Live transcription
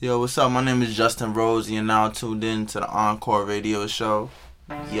Yo, what's up? My name is Justin Rose, and you're now tuned in to the Encore Radio Show.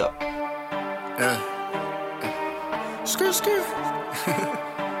 Yup.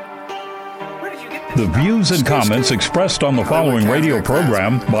 The views and comments expressed on the following radio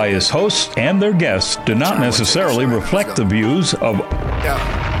program by its hosts and their guests do not necessarily reflect the views of...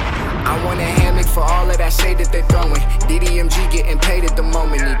 I want a hammock for all of that shade that they throwing. DDMG getting paid at the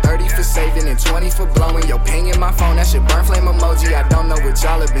moment. Need 30 for saving and 20 for blowing. Yo, ping in my phone, that shit burn flame emoji. I don't know what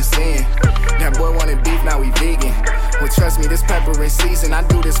y'all have been seeing. That boy wanted beef, now we vegan. Well, trust me, this pepper in season. I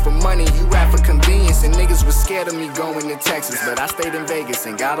do this for money, you rap for convenience. And niggas was scared of me going to Texas, but I stayed in Vegas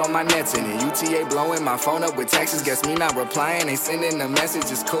and got on my nets in it. UTA blowing my phone up with Texas. Guess me not replying, ain't sending a message,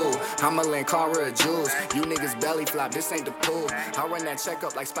 it's cool. I'm a Lankara of Jules. You niggas belly flop, this ain't the pool. I run that check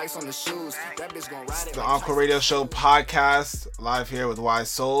up like spikes on the shoes. That bitch gon' ride it. The Encore Radio Show podcast, live here with Wise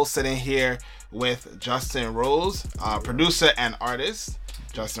Soul, sitting here with Justin Rose, producer and artist,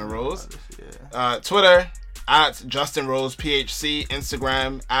 Justin Rose. Twitter, at Justin Rose PHC,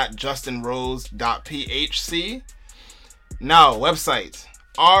 Instagram, at justinrose.phc. Now, website,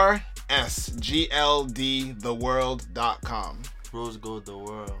 rsgldtheworld.com. Rose Gold the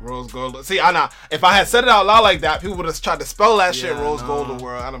World. Rose Gold. See, I know. If I had said it out loud like that, people would have tried to spell that shit Rose Gold the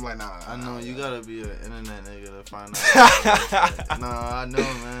World. And I'm like, nah. I know, you gotta be an internet nigga to find out. Nah, I know,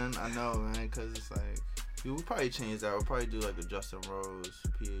 man. Because it's like, we would probably change that. We'll probably do like a Justin Rose,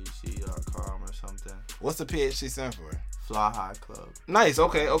 PHC.com or something. What's the PHC stand for? Fly High Club. Nice.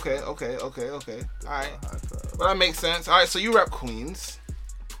 Okay. All right. Well, that makes sense. All right. So you rep Queens,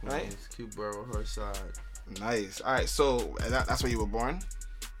 right? Cute Borough, her side. Nice. All right. So that's where you were born?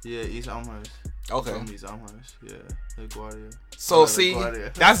 Yeah, East Elmhurst. Okay. From East Elmhurst. Yeah. LaGuardia. So see,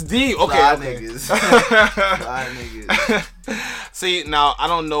 that's deep. Okay. Fly okay. niggas. Fly niggas. See, now I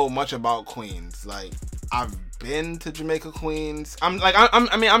don't know much about Queens. Like, I've been to Jamaica, Queens.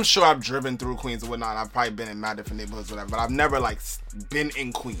 I'm sure I've driven through Queens and whatnot. I've probably been in mad different neighborhoods, whatever. But I've never like been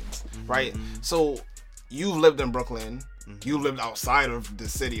in Queens, right? Mm-hmm. So you've lived in Brooklyn. Mm-hmm. You lived outside of the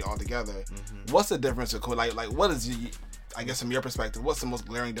city altogether. Mm-hmm. What's the difference with Queens? Like what is I guess from your perspective, what's the most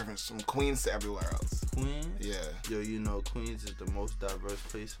glaring difference from Queens to everywhere else? Queens? Yeah. Yo, you know, Queens is the most diverse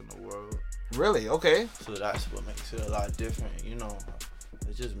place in the world. Really? Okay. So that's what makes it a lot different. You know,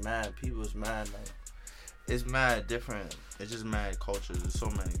 it's just mad. People's mad. Like, it's mad different. It's just mad cultures. There's so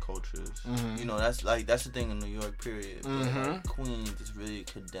many cultures. Mm-hmm. You know, that's the thing in New York, period. Mm-hmm. Like, Queens is really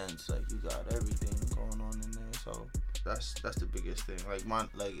condensed. Like, you got everything going on in there. So that's the biggest thing. Like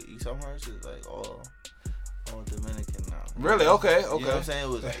East Elmhurst is like all Dominican now. Really? Okay. You know what I'm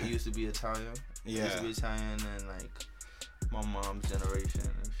saying? It used to be Italian. Yeah. It used to be Italian, and like my mom's generation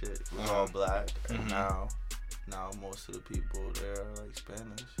and shit was all black, and now most of the people there are like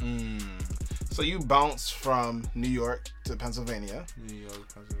Spanish. So you bounced from New York to Pennsylvania. New York,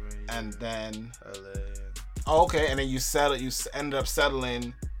 Pennsylvania, and then LA. Oh, okay. And then you ended up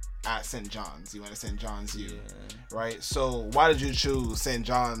settling at St. John's. You went to St. John's U, right? So why did you choose St.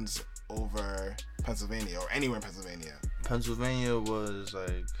 John's over Pennsylvania or anywhere in Pennsylvania? Pennsylvania was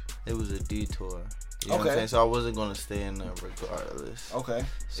like, it was a detour. You know what I'm saying? So I wasn't gonna stay in there regardless. Okay.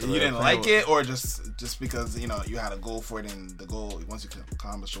 So you didn't like it, or just because you had a goal for it, and the goal once you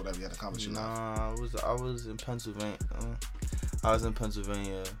accomplished whatever you had to accomplish. Nah, I was in Pennsylvania. I was in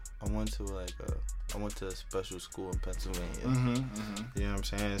Pennsylvania. I went to a special school in Pennsylvania. You know what I'm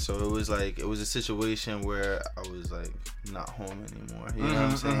saying? So it was a situation where I was like not home anymore. You know what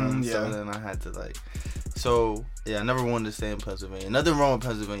I'm saying? So then I had to I never wanted to stay in Pennsylvania. Nothing wrong with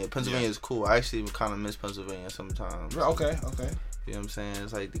Pennsylvania. Pennsylvania is cool. I actually kind of miss Pennsylvania sometimes. Okay. You know what I'm saying?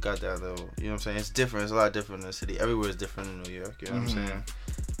 It's like they got that little, you know what I'm saying? It's different. It's a lot different in the city. Everywhere is different in New York. You know what I'm saying?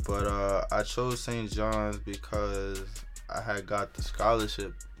 But I chose St. John's because I had got the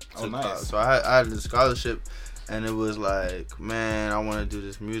scholarship. Nice. So I had the scholarship, and it was like, man, I want to do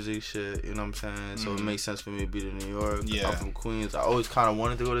this music shit. You know what I'm saying? So it makes sense for me to be to New York. Yeah. I'm from Queens. I always kind of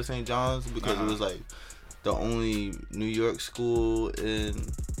wanted to go to St. John's because it was like the only New York school in,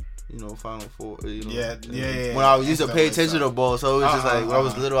 Final Four. Yeah. When I used to pay attention to ball, so it was just like when I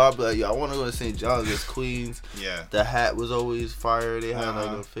was little, I'd be like, yo, I want to go to St. John's. It's Queens. Yeah. The hat was always fire. They had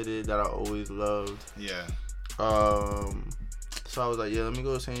like a fitted that I always loved. Yeah. So I was like, yeah, let me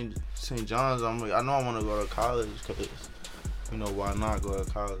go to St. John's. I'm like, I know I want to go to college because, why not go to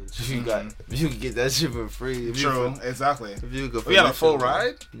college? If you can get that shit for free. True, exactly. If you could, we had a full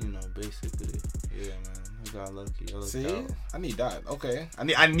ride. Basically, yeah, man. I got lucky. See, I need that. Okay,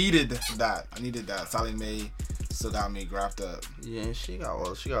 I needed that. Sally Mae still got me grafted up. Yeah, and she got a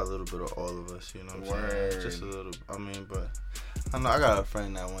little bit of all of us. You know what I'm saying? Just a little. But I know I got a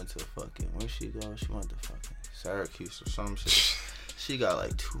friend that went to where'd she go? She went to fucking Syracuse or some shit. She got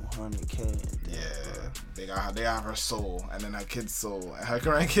like 200K. They have her soul, and then her kid's soul, and her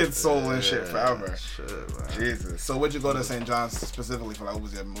grandkid's soul and shit forever. Shit, Jesus. So where'd you go to St. John's specifically for? Like, what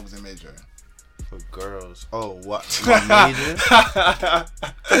was your major? For girls. Oh, what? My major?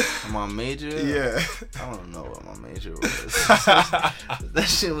 My major? Yeah. I don't know what my major was. That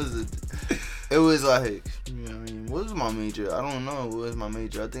shit was. It was like, you know what I mean? What was my major? I don't know. What was my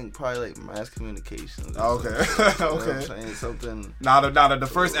major? I think probably like mass communications. Okay. Okay. You know what I'm saying? Something. Now the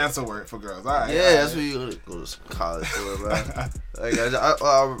first answer word for girls. All right. Yeah, that's what you go to college for, man. Like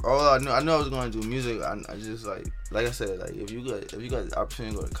all I knew I was going to do music. I just like I said, like if you got the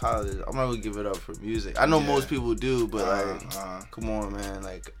opportunity to go to college, I'm not gonna give it up for music. I know most people do, but come on, man.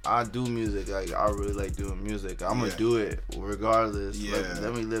 Like I do music. Like I really like doing music. I'm gonna do it regardless. Yeah. Like,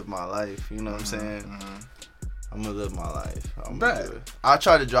 let me live my life. You know what I'm saying? Mm-hmm. I'm gonna live my life. I'm gonna do it. I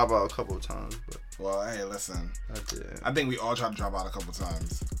tried to drop out a couple of times, but well, hey, listen. I did. I think we all tried to drop out a couple of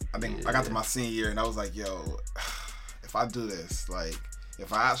times. I think I got to my senior year and I was like, yo, if I do this, like,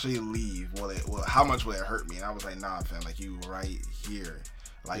 if I actually leave, how much will it hurt me? And I was like, nah, fam, like you right here.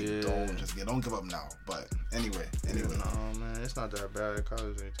 Like, don't give up now. But anyway. No, man, it's not that bad.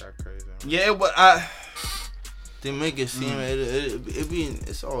 College ain't that crazy. Man. Yeah, but they make it seem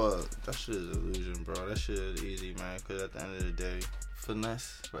it's all that shit is illusion, bro. That shit is easy, man. Cause at the end of the day,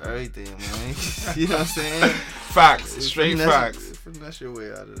 finesse for everything, man. You know what I'm saying? Facts, straight facts. Finesse your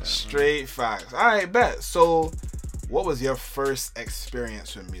way out of that. Straight facts. All right, bet. So, what was your first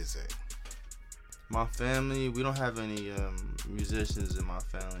experience with music? My family, we don't have any musicians in my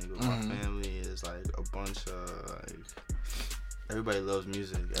family, but my family is like a bunch of like. Everybody loves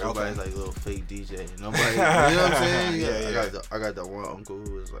music. Everybody's like a little fake DJ. Nobody, you know what I'm saying? Yeah. I got that one uncle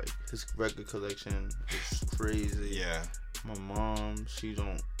who is like, his record collection is crazy. Yeah. My mom, she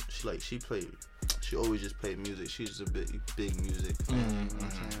always just played music. She's a big music fan. You know what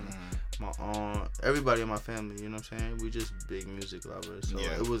I'm saying? My aunt, everybody in my family, you know what I'm saying? We just big music lovers. So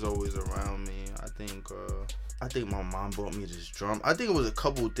it was always around me. I think my mom bought me this drum. I think it was a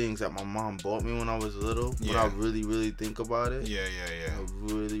couple things that my mom bought me when I was little. When I really, really think about it. Yeah. I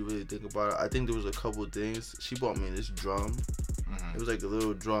really, really think about it. I think there was a couple things. She bought me this drum. It was like a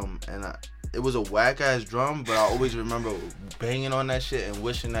little drum, and it was a whack ass drum, but I always remember banging on that shit and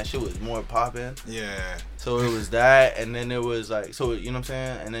wishing that shit was more popping. Yeah. So it was that, and then it was like, so you know what I'm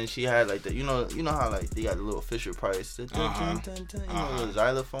saying? And then she had like the, you know how like they got the little Fisher Price, you know, the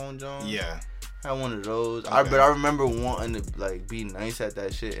xylophone drum. Yeah. I had one of those. Okay. But I remember wanting to like be nice at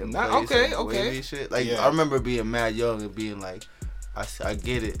that shit and play some wavy shit. Like I remember being mad young and being like, I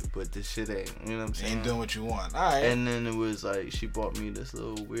get it, but this shit ain't, you know what I'm saying? Ain't doing what you want. All right. And then it was like, she bought me this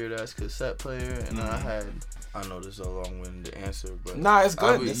little weird ass cassette player, and then I know this is a long-winded answer, but nah, it's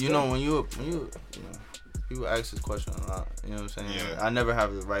good. You know, when you people ask this question a lot, you know what I'm saying? Yeah. I never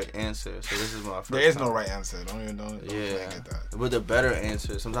have the right answer, so this is my first There is time. no right answer. Don't get that. But the better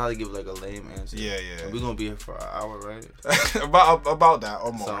answer, sometimes I give like a lame answer. Yeah. We're going to be here for an hour, right? about that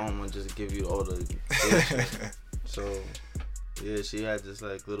or more. So I'm going to just give you all the So, yeah, she had this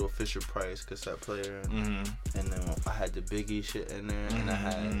like little Fisher Price cassette player, and then I had the Biggie shit in there, and I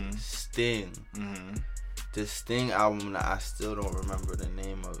had Sting. This Sting album that I still don't remember the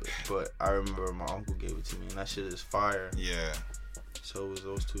name of it, but I remember my uncle gave it to me, and that shit is fire. Yeah. So it was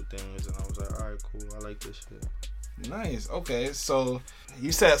those two things, and I was like, all right, cool, I like this shit. Nice. Okay, so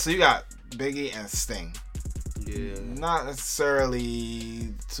you got Biggie and Sting. Yeah. Not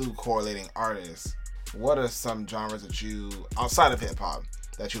necessarily two correlating artists. What are some genres that you, outside of hip hop,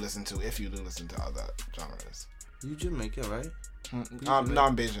 that you listen to, if you do listen to other genres? You Jamaican, right? No, I'm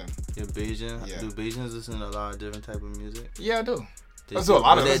Bayesian. You're Bayesian? Yeah. Do Bayesians listen to a lot of different type of music? Yeah, I do. Let's do a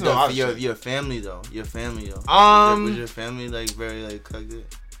lot of your family though. Your family though. Was your family like very like eclectic?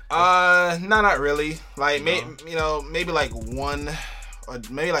 Not really. Like maybe like one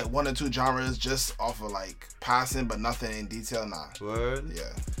or two genres just off of like passing, but nothing in detail. Nah. Word.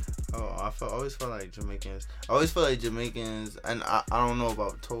 Yeah. Oh, I always felt like Jamaicans. And I don't know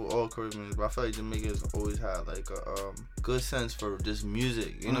about all Caribbeans, but I feel like Jamaicans always had like a good sense for just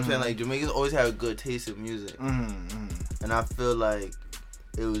music. You know what I'm saying? Like Jamaicans always had a good taste in music, and I feel like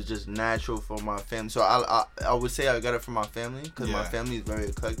it was just natural for my family. So I would say I got it from my family because my family is very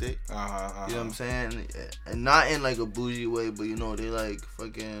eclectic. You know what I'm saying? And not in like a bougie way, but you know they like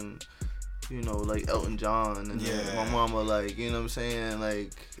fucking. You know, like Elton John and my mama, like, you know what I'm saying,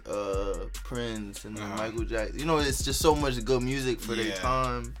 like Prince and Michael Jackson. You know, it's just so much good music for their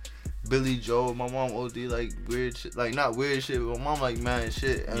time. Billy Joel. My mom OD like weird shit, like not weird shit, but my mom like mad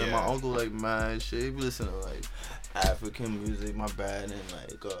shit, and then my uncle like mad shit. He be listening to like African music, my bad, and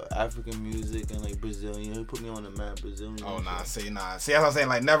like African music and like Brazilian. He put me on the mad Brazilian. Oh nah, see that's what I'm saying.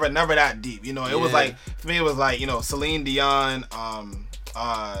 Like never that deep. You know, it was like for me, it was like Celine Dion.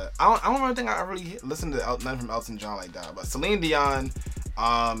 I don't really think I really listened to nothing from Elton John like that, but Celine Dion,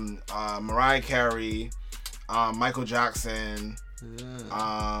 Mariah Carey, Michael Jackson.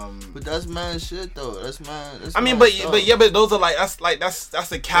 Yeah. But that's mad shit though. That's mad. But those are like that's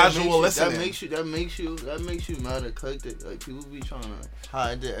the casual listening. That makes you mad eclectic. Like people be trying to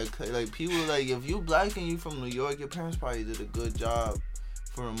hide it. Like people like if you black and you from New York, your parents probably did a good job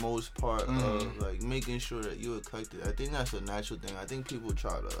for the most part of like making sure that you eclectic. I think that's a natural thing. I think people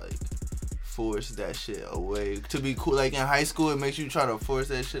try to like force that shit away to be cool. Like in high school, it makes you try to force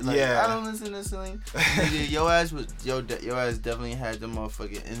that shit. Like I don't listen to Celine. Your ass definitely had the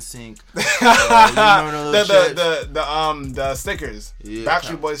motherfucking NSYNC. The stickers. Yeah,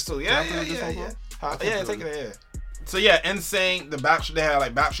 Backstreet Boys too. Yeah. Take it. So NSYNC, the Backstreet, they had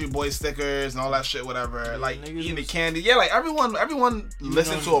like Backstreet Boys stickers and all that shit, whatever. Yeah, like eating the candy. Yeah, like everyone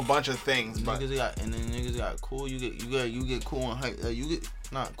listened to a bunch of things. Niggas got cool. You get cool in high. You get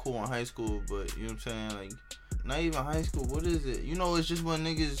not cool in high school, but you know what I'm saying. Like not even high school. What is it? It's just when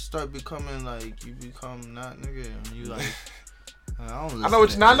niggas start becoming like you become not nigga and you like. I know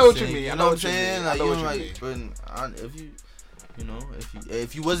what you mean. I know what you mean. Like you like, but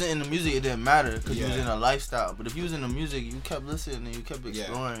if you wasn't in the music, it didn't matter because you was in a lifestyle. But if you was in the music, you kept listening and you kept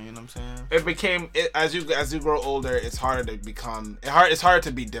exploring. You know what I'm saying? As you grow older, it's harder to become. It's harder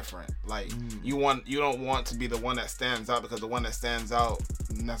to be different. Like you don't want to be the one that stands out because the one that stands out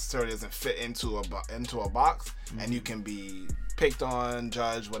necessarily doesn't fit into a box, and you can be picked on,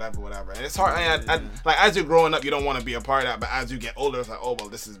 judged, whatever. And it's hard. Like as you're growing up, you don't want to be a part of that. But as you get older, it's like, oh well,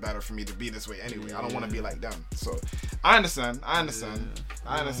 this is better for me to be this way anyway. I don't want to be like them. So I understand. But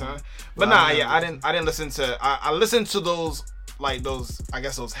I didn't listen to. I listened to those those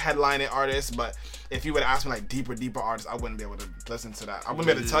headlining artists. But if you would ask me like deeper artists, I wouldn't be able to listen to that. I wouldn't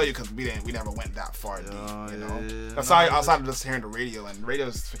be able to tell you because we never went that far deep. That's outside of just hearing the radio, and radio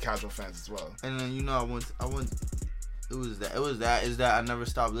is for casual fans as well. And then I went. It was that I never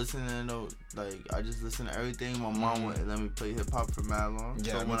stopped listening though. Like I just listened to everything. My mom would let me play hip hop for mad long.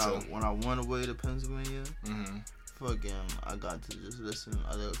 Yeah, so when I went away to Pennsylvania, I got to just listen.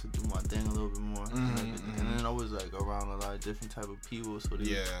 I got to do my thing a little bit more. And then I was like around a lot of different type of people, so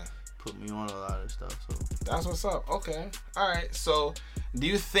they put me on a lot of stuff. So that's what's up. Okay, all right. So do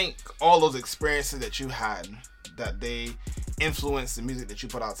you think all those experiences that you had that they influenced the music that you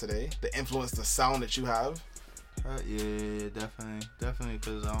put out today? They influenced the sound that you have? Yeah, definitely.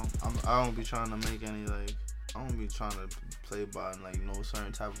 Cause I don't be trying to make any like I don't be trying to play by like no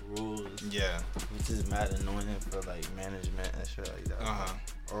certain type of rules. Yeah, it's just mad annoying for like management and shit like that,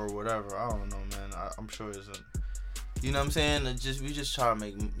 or whatever. I don't know, man. I'm sure it's you know what I'm saying. We just try to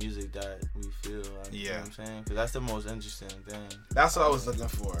make music that we feel. Like, you know what I'm saying, because that's the most interesting thing. That's what I was looking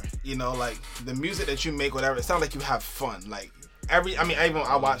for. Like the music that you make, whatever. It sounds like you have fun. Like I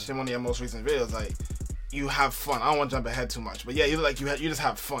watched one of your most recent videos, like. You have fun. I don't want to jump ahead too much, but you just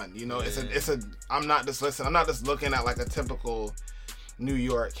have fun. I'm not just looking at like a typical New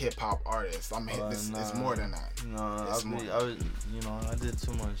York hip hop artist. It's more than that. I did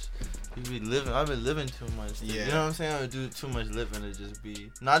too much. I've been living too much. You know what I'm saying? I do too much living to just be.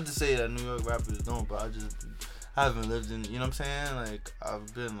 Not to say that New York rappers don't, but I haven't lived in. You know what I'm saying? Like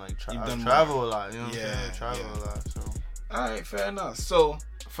I've been like travel a lot. You know what I'm saying? Travel a lot. So. All right, fair enough. So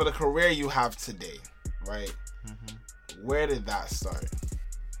for the career you have today. Right. Where did that start?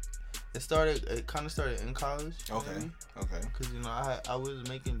 It kind of started in college. Okay. Because I was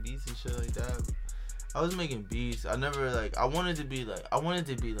making beats and shit like that. I was making beats. I wanted to be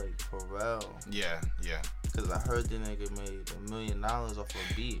like Pharrell. Yeah. Because I heard the nigga made $1 million off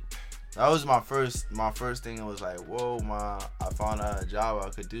a beat. That was my first thing. It was like, whoa, I found out a job I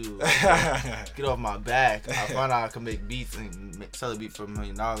could do. Get off my back. I found out I could make beats and sell a beat for $1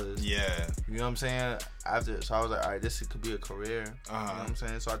 million. Yeah. You know what I'm saying? So I was like, all right, this could be a career. You know what I'm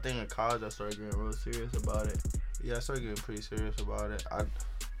saying? So I think in college I started getting real serious about it. Yeah, I started getting pretty serious about it.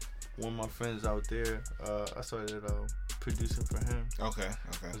 One of my friends out there, I started producing for him. Okay.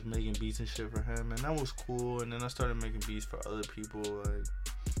 I was making beats and shit for him, and that was cool. And then I started making beats for other people. Like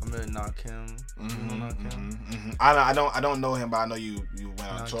I met Nakim. You know Nakim? I don't know him, but I know you went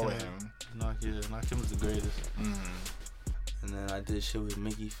on tour with him. Nakim was the greatest. And then I did shit with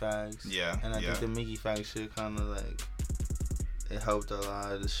Mickey Fags. Yeah. And I think the Mickey Fags shit kind of like it helped a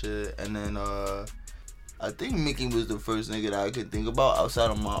lot of the shit. And then I think Mickey was the first nigga that I could think about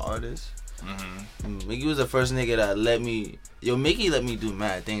outside of my artists. Mickey was the first nigga that let me. Mickey let me do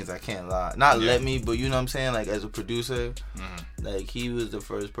mad things. I can't lie. Not let me, but you know what I'm saying. Like as a producer, like he was the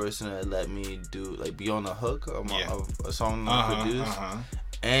first person that let me do like be on the hook of a song I produced.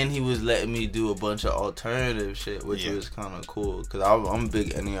 And he was letting me do a bunch of alternative shit, which was kind of cool. Cause I'm a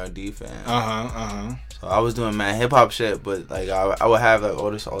big NERD fan. So I was doing mad hip hop shit, but like I would have like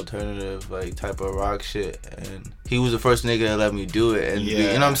all this alternative like type of rock shit, and he was the first nigga that let me do it. And you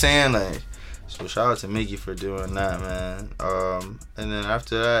know what I'm saying, like. So shout out to Mickey for doing that, man. And then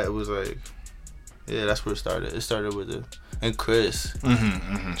after that, it was like, that's where it started. It started with and Chris.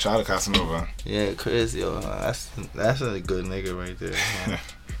 Shout out to Casanova. Yeah, Chris, that's a good nigga right there.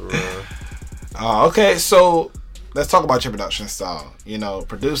 For real. Okay, so let's talk about your production style. You know,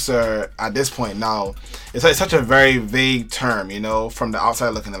 producer at this point now, it's like such a very vague term. You know, from the outside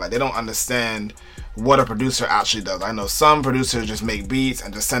looking in, like they don't understand what a producer actually does. I know some producers just make beats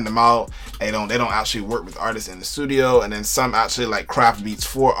and just send them out. They don't actually work with artists in the studio, and then some actually like craft beats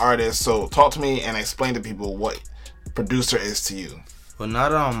for artists. So talk to me and explain to people what producer is to you. Well, now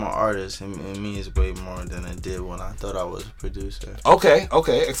that I'm an artist, it means way more than it did when I thought I was a producer. Okay,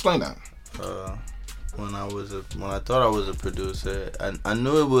 explain that. When I thought I was a producer, I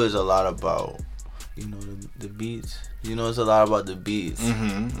knew it was a lot about, you know, the beats. You know, it's a lot about the beats.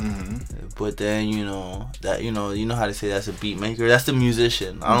 But then, you know, that, you know how they say that's a beat maker? That's the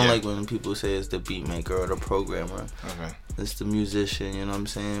musician. I don't like when people say it's the beat maker or the programmer. Okay. It's the musician, you know what I'm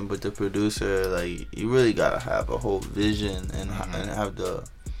saying? But the producer, like, you really gotta have a whole vision and have the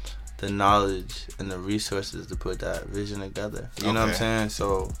knowledge and the resources to put that vision together. You know what I'm saying?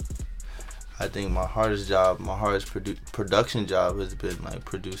 So I think my hardest production job has been like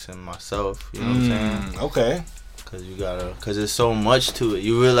producing myself. You know what I'm saying? Okay. Cause there's so much to it.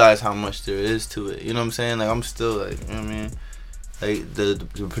 You realize how much there is to it. You know what I'm saying? Like I'm still like, you know what I mean? Like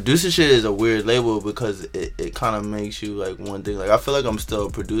the producer shit is a weird label because it kind of makes you like one thing. Like I feel like I'm still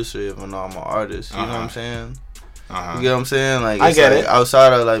a producer even though I'm an artist. You know what I'm saying? You get what I'm saying? Like I get it.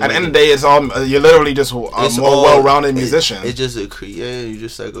 Outside of like, at the end of the day, it's all you're literally just a more well-rounded musician. It's just you're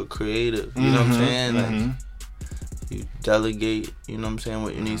just like a creative. You know what I'm saying? Like you delegate. You know what I'm saying?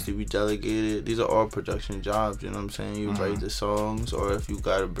 What needs to be delegated. These are all production jobs. You know what I'm saying? You write the songs, or if you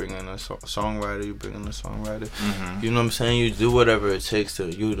gotta bring in a songwriter, you bring in a songwriter. You know what I'm saying? You do whatever it takes to.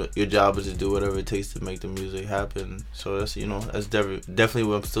 Your job is to do whatever it takes to make the music happen. So that's that's definitely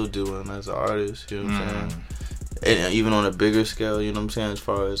what I'm still doing as an artist. You know what I'm saying? And even on a bigger scale, you know what I'm saying, as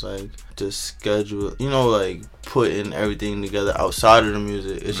far as like just schedule, you know, like putting everything together outside of the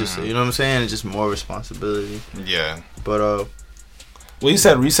music, it's just, you know what I'm saying, it's just more responsibility. Yeah. But well, you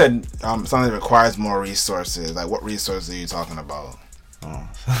said something that requires more resources. Like what resources are you talking about?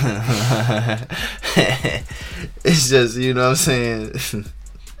 It's just, you know what I'm saying,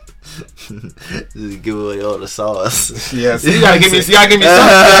 just give away all the sauce. Yes, you gotta give me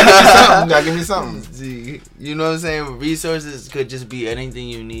something. See, you know what I'm saying? Resources could just be anything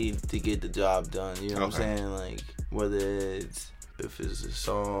you need to get the job done. You know what I'm saying? Like whether if it's a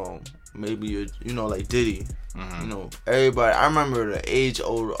song, maybe you know, like Diddy. You know, everybody. I remember the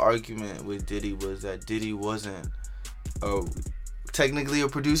age-old argument with Diddy was that Diddy wasn't technically a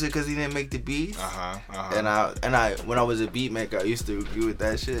producer because he didn't make the beats. And I when I was a beat maker, I used to agree with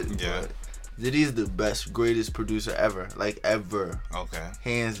that shit. Yeah. But Diddy's the best, greatest producer ever. Like ever. Okay.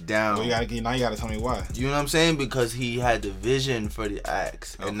 Hands down. Well, you gotta tell me why. You know what I'm saying? Because he had the vision for the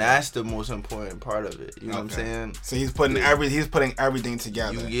acts. And that's the most important part of it. You know what I'm saying? So he's putting everything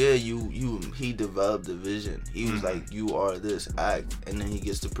together. He developed the vision. He was like, you are this act, and then he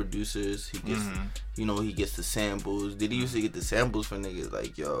gets the producers, he gets he gets the samples. Diddy used to get the samples for niggas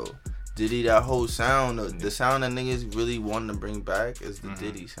like, yo, Diddy, that whole sound, the sound that niggas really want to bring back is the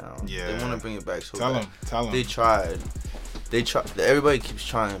Diddy sound. Yeah. They want to bring it back so bad. Tell them. They tried. Everybody keeps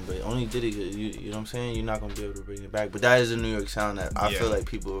trying, but only Diddy, you know what I'm saying? You're not going to be able to bring it back. But that is a New York sound that I feel like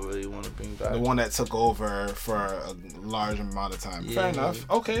people really want to bring back. The one that took over for a large amount of time. Fair enough.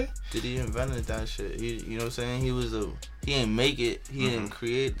 Okay. Diddy invented that shit. You know what I'm saying? He didn't make it. He didn't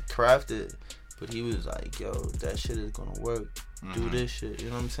craft it. But he was like, yo, that shit is going to work. Do this shit, you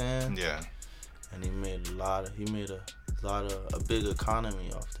know what I'm saying? Yeah. And he made a big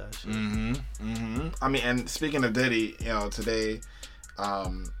economy off that shit. I mean, and speaking of Diddy, you know, today,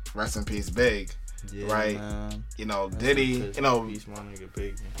 rest in peace, Big. Yeah, right? Man. You know, Diddy, you know, peace, my nigga,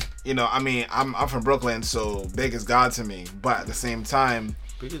 Big. You know, I mean, I'm from Brooklyn, so Big is God to me. But at the same time,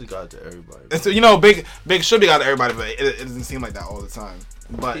 Big is God to everybody. And so, you know, Big should be God to everybody, but it doesn't seem like that all the time.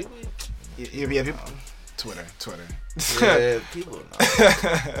 But Twitter. Yeah, people know.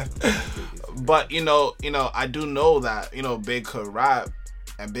 But you know, I do know that Big could rap,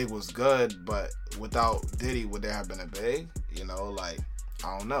 and Big was good, but without Diddy, would there have been a Big? Like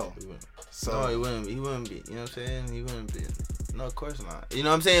I don't know. So no, he wouldn't be. You know what I'm saying? He wouldn't be. No, of course not. You know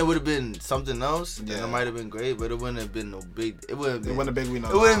what I'm saying? It would have been something else. Yeah. And it might have been great, but it wouldn't have been no big. It wouldn't have been. It wouldn't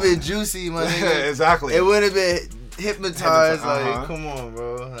have been juicy, my nigga. Exactly. It wouldn't have been hypnotized. Like, come on,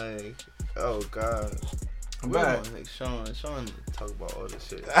 bro. Like, oh god. Right. Like Sean talk about all this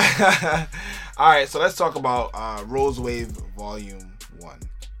shit. All right, so let's talk about Rose Wave Volume 1.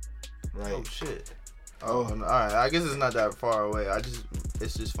 Right. Oh shit. Oh, all right. I guess it's not that far away.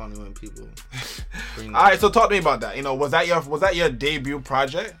 It's just funny when people bring. All right, so talk to me about that. Was that your debut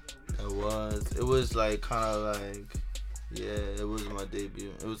project? It was. It was like kind of like, yeah. It was my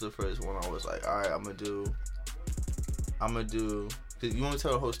debut. It was the first one. I was like, all right, I'm gonna do. You want to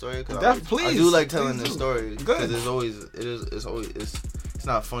tell the whole story? Please. I do like telling the story because it's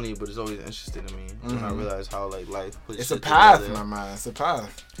not funny, but it's always interesting to me when I realize how like life puts. It's a path, my man. It's a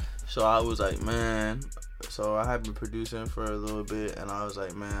path. So I was like, man. So I had been producing for a little bit, and I was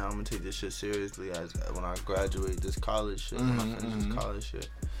like, man, I'm gonna take this shit seriously as when I graduate this college shit. When I finish this college shit.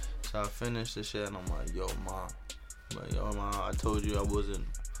 So I finished the shit, and I'm like, yo, mom, I told you I wasn't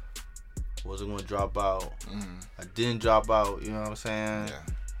gonna drop out. I didn't drop out. You know what I'm saying? Yeah.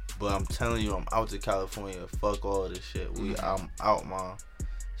 But I'm telling you, I'm out to California. Fuck all this shit. I'm out, mom.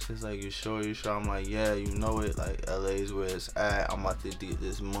 She's like, you sure? I'm like, yeah, you know it. Like, LA's where it's at. I'm about to get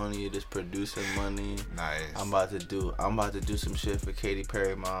this money, this producing money. Nice. I'm about to do some shit for Katy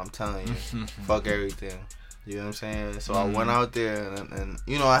Perry, mom. I'm telling you. Fuck everything. You know what I'm saying? So I went out there and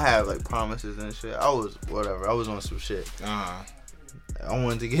I had like promises and shit. I was on some shit. I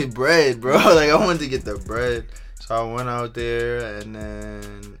wanted to get bread, bro. Like, I wanted to get the bread. So I went out there, and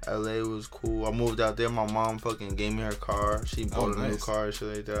then LA was cool. I moved out there. My mom fucking gave me her car. She bought a new car and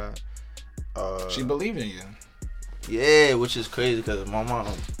shit like that. She believed in you. Yeah, which is crazy because my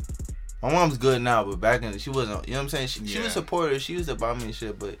mom's good now, but back then she wasn't. You know what I'm saying? She was supportive. She used to buy me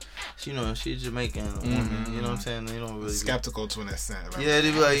shit, but she's Jamaican woman. You know what I'm saying? They don't really skeptical to an extent. Right? Yeah,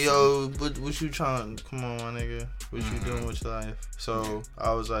 they be like, yo, what you trying? Come on, my nigga. What you doing with your life? So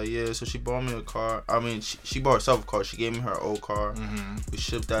I was like, yeah. So she bought me a car. I mean, she bought herself a car. She gave me her old car. We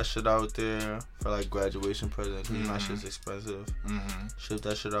shipped that shit out there for like graduation present. Cause that shit's expensive. Shipped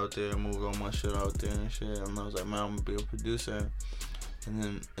that shit out there. Moved all my shit out there and shit. And I was like, man, I'm gonna be a producer.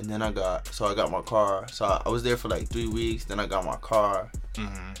 And then I got my car. So I was there for like 3 weeks. Then I got my car.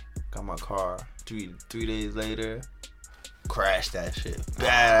 Got my car. Three days later, crashed that shit.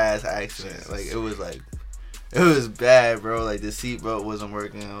 Badass accident. Jesus. Like it was bad, bro. Like the seatbelt wasn't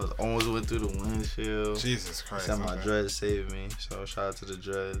working. I almost went through the windshield. Jesus Christ. My dreads saved me. So shout out to the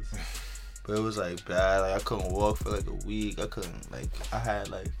dreads. But it was like bad. Like I couldn't walk for like a week. I couldn't I had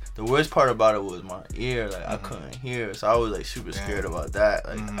like the worst part about it was my ear. Like I couldn't hear. So I was like super scared about that.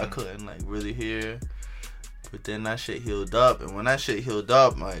 Like I couldn't like really hear. But then that shit healed up, and when that shit healed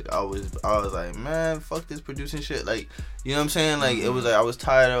up, like I was like, man, fuck this producing shit. Like, you know what I'm saying? Like it was like I was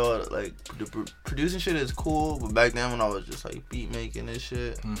tired of like the producing shit is cool, but back then when I was just like beat making this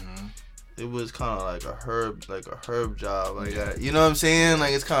shit, it was kind of like a herb job. Like you know what I'm saying?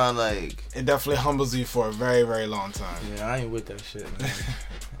 Like it's kind of like it definitely humbles you for a very, very long time. Yeah, I ain't with that shit, man.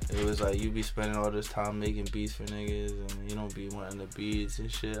 It was like you be spending all this time making beats for niggas and you don't be wanting the beats and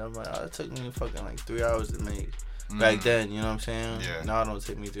shit. I'm like, it took me fucking like 3 hours to make. Back then, you know what I'm saying? Yeah. Now it don't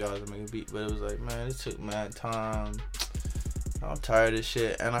take me 3 hours to make a beat, but it was like, man, it took mad time. I'm tired of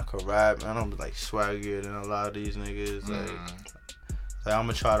shit, and I could rap, and I'm like swaggier than a lot of these niggas. Like I'm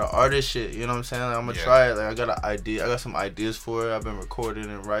gonna try the artist shit, you know what I'm saying? Like, I'm gonna try it. Like I got an idea. I got some ideas for it. I've been recording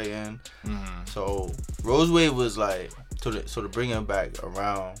and writing. So Rose Wave was like, so to bring it back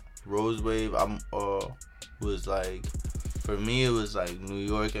around, Rose Wave was like, for me it was like New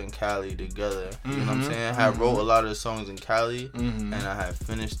York and Cali together. You know what I'm saying? I wrote a lot of the songs in Cali, and I had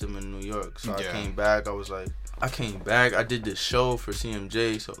finished them in New York. So I came back. I did this show for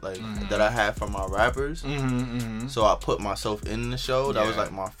CMJ, so like that I had for my rappers. So I put myself in the show. That was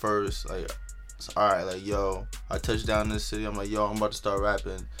like my first like. Alright, like yo, I touched down in this city. I'm like, yo, I'm about to start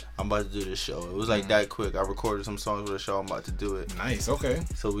rapping. I'm about to do this show. It was like that quick. I recorded some songs for the show. I'm about to do it. Nice, okay.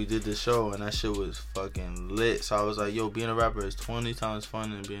 So we did the show, and that shit was fucking lit. So I was like, yo, being a rapper is 20 times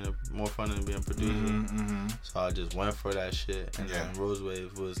fun and more fun than being a producer. So I just went for that shit. And then Rose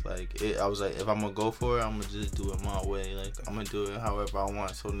Wave was like it. I was like, if I'm gonna go for it, I'm gonna just do it my way. Like I'm gonna do it however I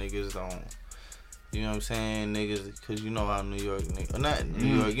want, so niggas don't. You know what I'm saying, niggas? Because you know how New York niggas, not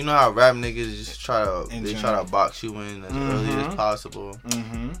New York. You know how rap niggas just try to box you in as early as possible.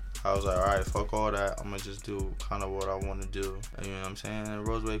 I was like, all right, fuck all that. I'm gonna just do kind of what I want to do. And, you know what I'm saying? And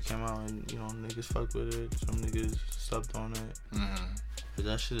Rose Wave came out, and you know, niggas fucked with it. Some niggas slept on it. But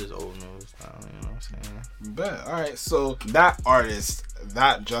that shit is old news now. You know what I'm saying? Bet. All right. So that artist,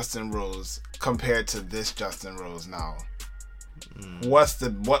 that Justin Rose, compared to this Justin Rose now, what's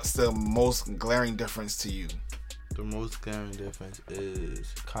the most glaring difference to you? The most glaring difference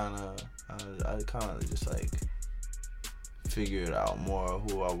is kind of I kind of just like figured out more of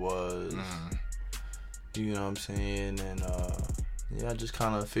who I was. You know what I'm saying? And I just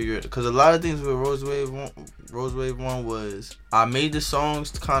kind of figured, because a lot of things with Rose Wave 1 was I made the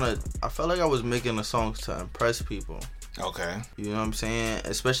songs I felt like I was making the songs to impress people. Okay. You know what I'm saying?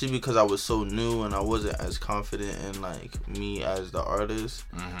 Especially because I was so new and I wasn't as confident in like me as the artist.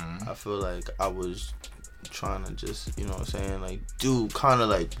 I feel like I was trying to just, you know what I'm saying, like do kind of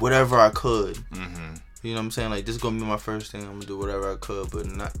like whatever I could. You know what I'm saying? Like, this is gonna be my first thing. I'm gonna do whatever I could, but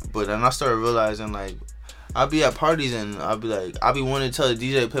then I started realizing, like, I'll be at parties and I'll be wanting to tell the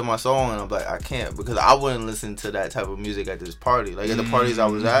DJ to play my song, and I'm like, I can't, because I wouldn't listen to that type of music at this party. Like, at the parties I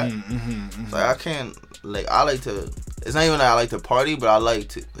was at, like, I can't, like, I like to, it's not even that I like to party, but I like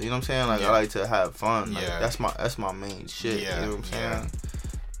to, you know what I'm saying? Like, I like to have fun. Like, that's my main shit. You know what I'm saying?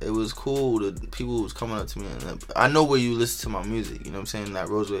 It was cool. The people was coming up to me, and I know where you listen to my music. You know what I'm saying? That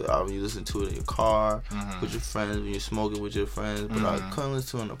Rose Wave album, you listen to it in your car with your friends, when you're smoking with your friends. But I couldn't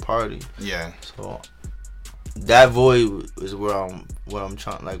listen to it in a party. Yeah. So that void is where I'm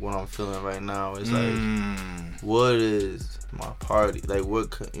trying, like what I'm feeling right now. It's like, what is my party? Like,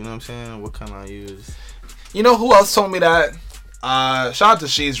 what? You know what I'm saying? What can I use? You know who else told me that? Shout out to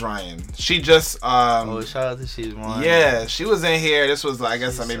She's Ryan. She just shout out to She's Ryan. Yeah, she was in here. This was, I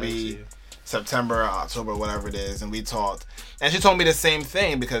guess, maybe September, October, whatever it is, and we talked. And she told me the same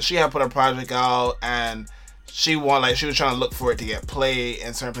thing, because she had put a project out and she was trying to look for it to get played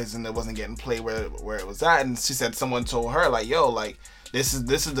in certain places, and it wasn't getting played where it was at. And she said someone told her, like, yo, like, this is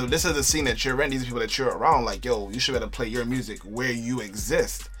the scene that you're in, these people that you're around, like, yo, you should be able to play your music where you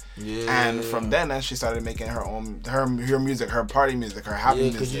exist. Yeah. And from then she started making her music, her party music, her happy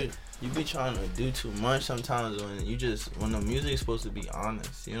music. You be trying to do too much sometimes when the music is supposed to be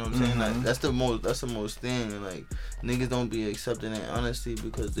honest. You know what I'm saying? Like, that's the most thing. And like, niggas don't be accepting that honesty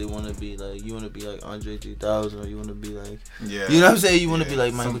because they want to be like, you want to be like Andre 3000, or you want to be like, you know what I'm saying? You want to be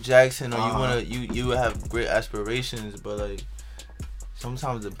like Michael Jackson, or you have great aspirations, but like,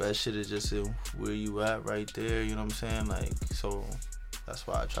 sometimes the best shit is just where you at right there. You know what I'm saying? Like, so that's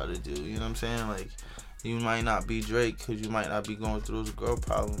what I try to do. You know what I'm saying? Like, you might not be Drake because you might not be going through those girl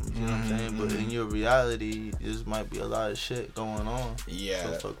problems. You know what I'm saying? But in your reality, there might be a lot of shit going on. Yeah.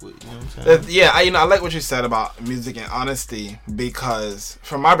 So fuck with, you know what I'm saying? Yeah, I like what you said about music and honesty, because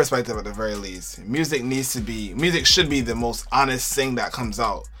from my perspective, at the very least, music should be the most honest thing that comes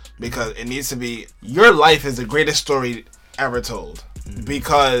out, because it needs to be, your life is the greatest story ever told.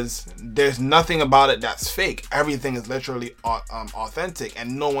 Because there's nothing about it that's fake. Everything is literally authentic,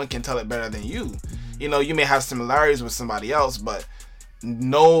 and no one can tell it better than you. You know, you may have similarities with somebody else, but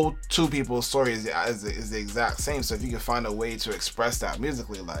no two people's story is the exact same. So if you can find a way to express that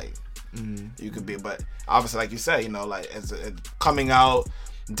musically, like, you could be. But obviously, like you said, you know, like, as a coming out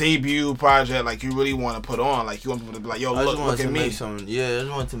debut project, like, you really want to put on, like, you want people to be like, yo, look at me. I just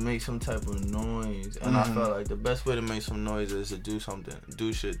wanted to make some type of noise, and I felt like the best way to make some noise is to do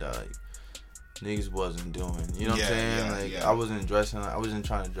shit that, like, niggas wasn't doing. You know what I'm saying? I wasn't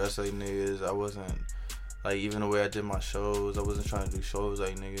trying to dress like niggas. I wasn't, like, even the way I did my shows, I wasn't trying to do shows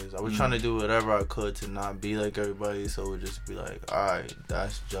like niggas. I was trying to do whatever I could to not be like everybody, so it would just be like, alright,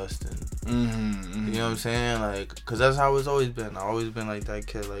 that's Justin. You know what I'm saying? Like, because that's how it's always been. I've always been like that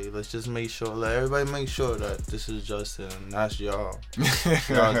kid. Like, let's just make sure, like, everybody make sure that this is Justin and that's y'all.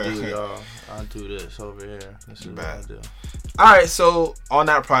 Y'all do y'all. I'll do this over here. This is what I do. Alright, so on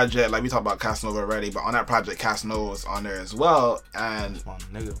that project, like, we talked about Casanova already, but on that project, Casanova was on there as well. And that's my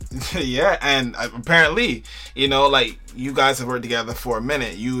nigga. Yeah, and apparently, you know, like, you guys have worked together for a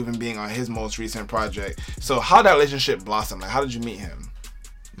minute, you even being on his most recent project. So how that relationship blossomed? Like, how did you meet him?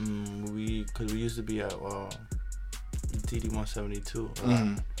 Because we used to be at DD 172.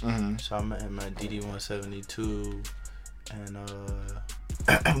 So I met him at DD 172, and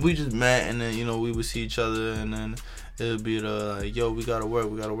we just met, and then, you know, we would see each other, and then it would be like, yo, we gotta work.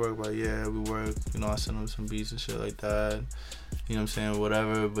 Like, yeah, we work. You know, I send him some beats and shit like that. You know what I'm saying?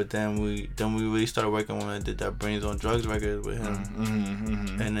 Whatever. But then we really started working when I did that Brains on Drugs record with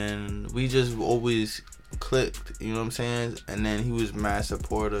him. And then we just always clicked. You know what I'm saying? And then he was mad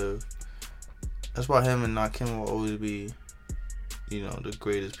supportive. That's why him and Nakim will always be, you know, the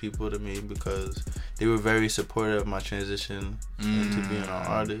greatest people to me because they were very supportive of my transition into being an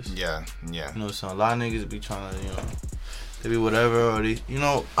artist. Yeah. You know, so a lot of niggas be trying to, you know, they be whatever, or they, you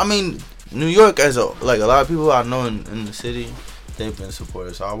know, I mean, New York as a lot of people I know in the city, they've been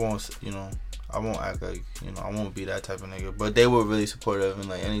supportive. So I won't, you know, I won't act like, you know, I won't be that type of nigga. But they were really supportive, and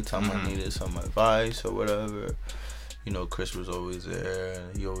like anytime I needed some advice or whatever, you know, Chris was always there,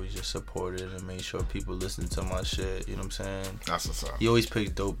 and he always just supported and made sure people listened to my shit. You know what I'm saying? That's what's up. He always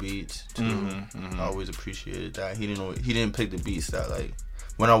picked dope beats too. I always appreciated that. He didn't pick the beats that like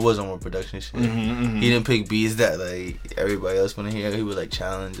when I was on production shit. He didn't pick beats that like everybody else want to hear. He would like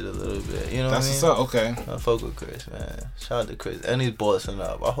challenge it a little bit. You know what I mean? That's what's up. Okay. I fuck with Chris, man. Shout out to Chris, and he's bossing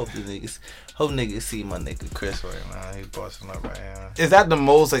up. I hope niggas see my nigga Chris right now. He's bossing up right now. Is that the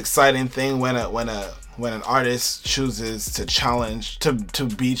most exciting thing when an artist chooses to challenge to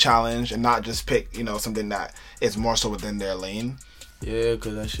be challenged and not just pick, you know, something that is more so within their lane? Yeah,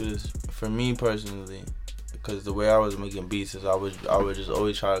 cause that shit is, for me personally, because the way I was making beats is I would just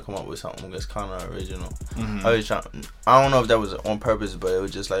always try to come up with something that's kind of original. I don't know if that was on purpose, but it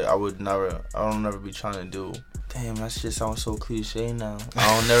was just like I don't never be trying to do. Damn, that shit sounds so cliche now.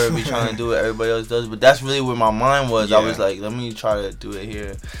 I don't never be trying to do what everybody else does, but that's really where my mind was. Yeah. I was like, let me try to do it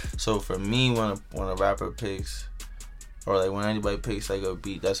here. So for me, when a rapper picks, or like when anybody picks like a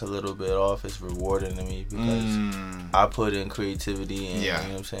beat that's a little bit off, it's rewarding to me because I put in creativity and you know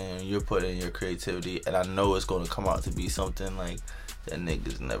what I'm saying, you're putting in your creativity, and I know it's going to come out to be something like that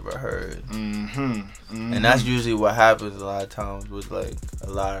niggas never heard. And that's usually what happens a lot of times with like a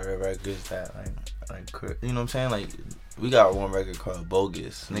lot of the records that like you know what I'm saying, like we got one record called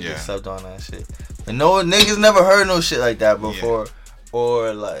Bogus. Niggas slept on that shit, and no niggas never heard no shit like that before.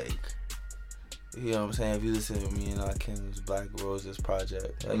 Or like, you know what I'm saying, if you listen to me and Kim's Black Roses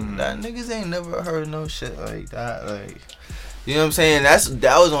project, like that niggas ain't never heard no shit like that. Like, you know what I'm saying,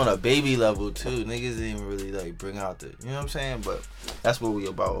 that was on a baby level too. Niggas didn't really like bring out the, you know what I'm saying, but that's what we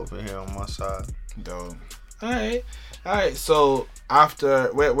about over here on my side. Dope. Alright, so after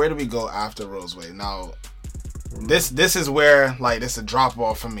where do we go after Rose Wave? Now this is where like this is a drop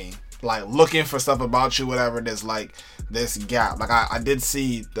off for me. Like looking for stuff about you, whatever, there's like this gap. Like I did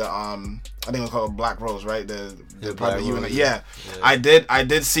see the I think it was called Black Rose, right? The project you and I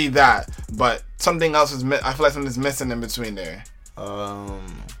did see that, but something else is I feel like something's missing in between there. Not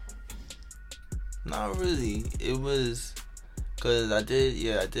really. It was cause I did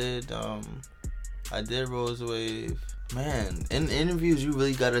Rose Wave. Man, in interviews you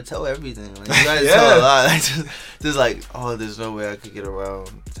really gotta tell everything. Like you gotta tell a lot. Just like, oh, there's no way I could get around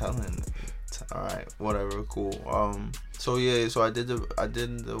telling. Alright, whatever, cool. So I did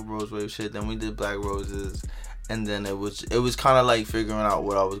the Rose Wave shit. Then we did Black Roses, and then it was kind of like figuring out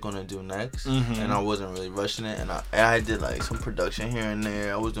what I was gonna do next, and I wasn't really rushing it. And I did like some production here and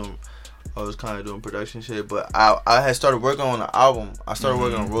there. I was kind of doing production shit, but I had started working on the album. I started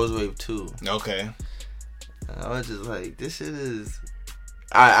working on Rose Wave 2. Okay. I was just like, this shit is.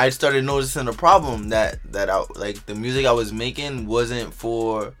 I started noticing a problem that I, like the music I was making wasn't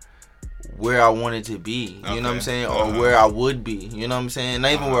for where I wanted to be. You know what I'm saying, or where I would be. You know what I'm saying,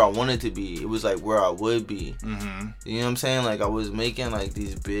 not even where I wanted to be. It was like where I would be. You know what I'm saying, like I was making like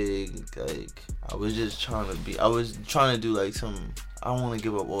these big, like I was just trying to do like some. I don't want to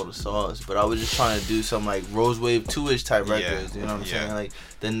give up all the sauce, but I was just trying to do some like Rose Wave 2-ish type records. You know what I'm saying? Like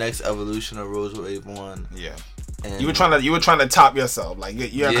the next evolution of Rose Wave 1. Yeah. And you were trying to top yourself, like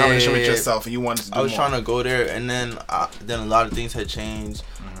you're in competition with yourself, and you wanted to do I was more. trying to go there, and then a lot of things had changed.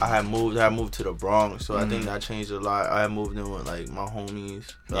 I had moved to the Bronx, so I think that changed a lot. I had moved in with like my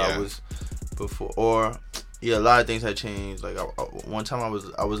homies that I was before, or a lot of things had changed. Like one time I was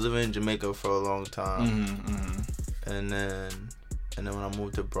living in Jamaica for a long time, and then when I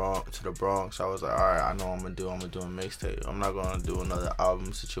moved to the Bronx, I was like, all right, I know what I'm gonna do a mixtape. I'm not gonna do another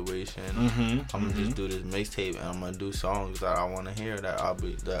album situation. I'm gonna just do this mixtape, and I'm gonna do songs that I want to hear, that I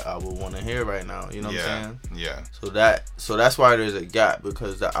would want to hear right now. You know what I'm saying? Yeah. So that's why there's a gap,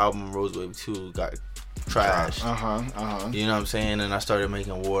 because the album Rose Wave 2 got trashed. You know what I'm saying? And I started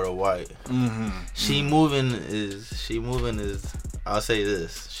making Water White. She Moving is I'll say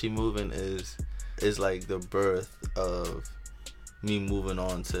this. She Moving is like the birth of me moving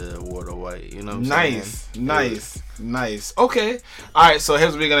on to Water White. You know what I'm saying? Nice. Okay. Alright, so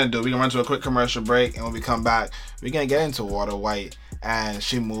here's what we're gonna do. We're gonna run to a quick commercial break, and when we come back, we're gonna get into Water White and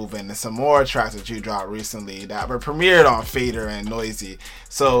She Moving and some more tracks that you dropped recently that were premiered on Fader and Noisy.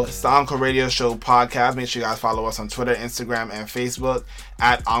 So it's the Encore Radio Show podcast. Make sure you guys follow us on Twitter, Instagram, and Facebook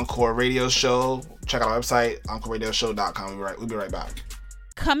at Encore Radio Show. Check out our website, EncoreRadioShow.com. We'll be right back.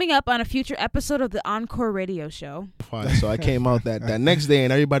 coming up on a future episode of the Encore Radio Show. So I came out that next day,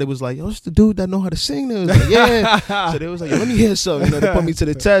 and everybody was like, yo, it's the dude that know how to sing. They was like, yeah. So they was like, yo, let me hear something. You know, they put me to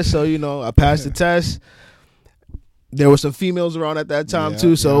the test. So, you know, I passed the test. There were some females around at that time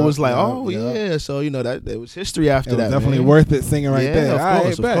too, so it was like, yeah. So, you know, that there was history after that. Definitely man. Worth it singing right there. Of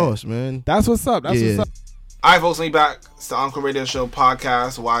course, man. That's what's up. That's what's up. All right, folks, we back. It's the Encore Radio Show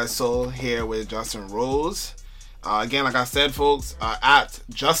podcast. Wise Soul here with Justin Rose. Again, like I said, folks, at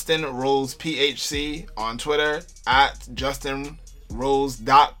Justin Rose PHC on Twitter, at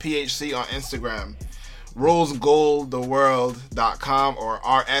JustinRose.phc on Instagram, RoseGoldTheWorld.com or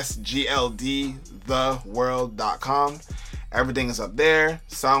RSGLDTheWorld.com. Everything is up there.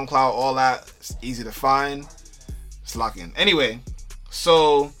 SoundCloud, all that. It's easy to find. It's locked in. Anyway,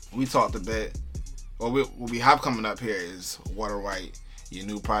 so we talked a bit. What we have coming up here is Water White, your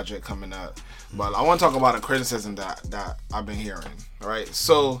new project coming up. But I want to talk about a criticism that I've been hearing. All right,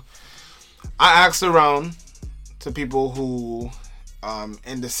 so I asked around to people who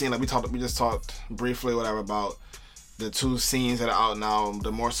in the scene, like we just talked briefly, whatever, about the two scenes that are out now,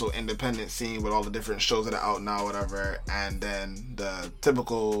 the more so independent scene with all the different shows that are out now, whatever, and then the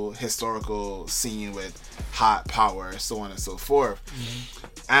typical historical scene with Hot Power, so on and so forth.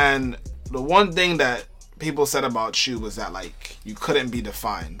 And the one thing that people said about you was that, like, you couldn't be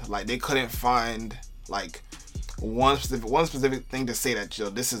defined. Like, they couldn't find, like, one specific thing to say that,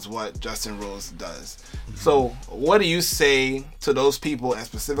 this is what Justin Rose does. So, what do you say to those people, and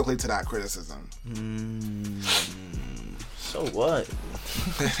specifically to that criticism? So what?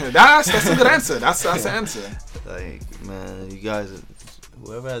 That's a good answer. That's the answer. Like, man, you guys,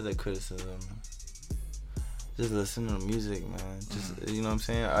 whoever has that criticism, just listen to the music, man. Just, you know what I'm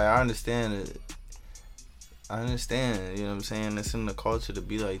saying? I understand it. You know what I'm saying? It's in the culture to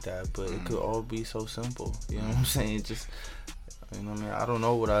be like that, but it could all be so simple. You know what I'm saying? Just, you know what I mean? I don't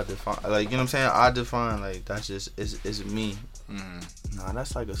know what I define. Like, you know what I'm saying? I define, like, that's just, it's me. Nah,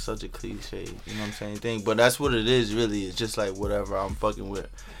 that's like such a cliche, you know what I'm saying, thing. But that's what it is, really. It's just like whatever I'm fucking with.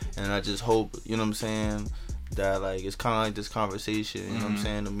 And I just hope, you know what I'm saying, that, like, it's kind of like this conversation, you know what I'm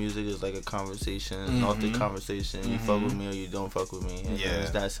saying? The music is like a conversation, an authentic conversation. You fuck with me or you don't fuck with me. And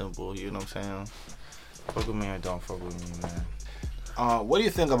it's that simple, you know what I'm saying? Fuck with me or don't fuck with me, man. What do you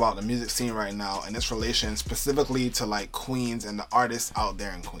think about the music scene right now and its relation specifically to, like, Queens and the artists out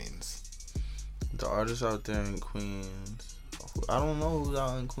there in Queens? The artists out there in Queens, I don't know who's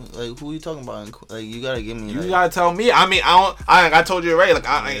out in Queens. Like, who you talking about in Queens? Like, you gotta give me. You gotta tell me. I mean, I told you already.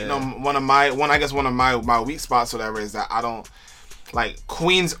 Like, you know, one of my weak spots, or whatever, is that I don't like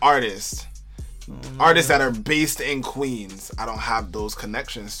Queens artists that are based in Queens. I don't have those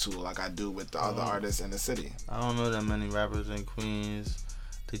connections to like I do with the other artists in the city. I don't know that many rappers in Queens.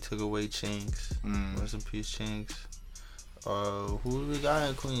 They took away Chinks. Rest in peace, Chinks. Who do we got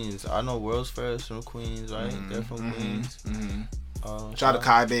in Queens? I know World's Fair is from Queens, right? They're from Queens. Shout out to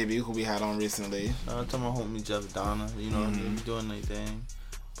Kai Baby, who we had on recently. I'm talking about homie Jeff Donna. You know, he's doing their thing.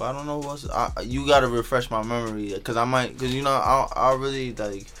 But I don't know what's. You gotta refresh my memory, cause you know, I really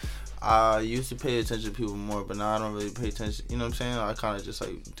like. I used to pay attention to people more, but now I don't really pay attention. You know what I'm saying? I kind of just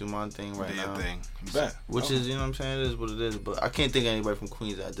like do my thing right now. Which is, you know what I'm saying? It is what it is. But I can't think of anybody from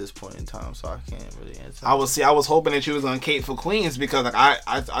Queens at this point in time, so I can't really answer. I was hoping that you was gonna cape for Queens because like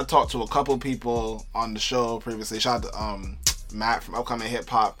I talked to a couple people on the show previously. Shout out to Matt from Upcoming Hip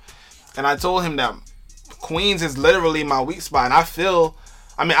Hop, and I told him that Queens is literally my weak spot, and I feel.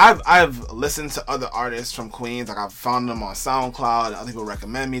 I mean, I've listened to other artists from Queens. Like, I've found them on SoundCloud. Other people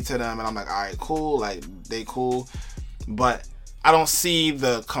recommend me to them. And I'm like, all right, cool. Like, they cool. But I don't see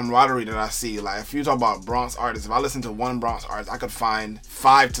the camaraderie that I see. Like, if you talk about Bronx artists, if I listen to one Bronx artist, I could find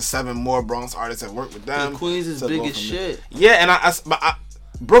 5 to 7 more Bronx artists that work with them. And Queens is big as shit. Yeah, and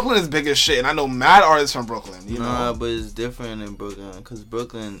Brooklyn is big as shit, and I know mad artists from Brooklyn. You know? But it's different in Brooklyn, because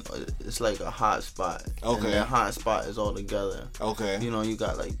Brooklyn, it's like a hot spot. Okay. And that hot spot is all together. Okay. You know, you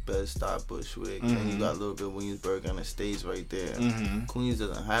got like Bed-Stuy, Bushwick, and you got a little bit of Williamsburg and the States right there. Queens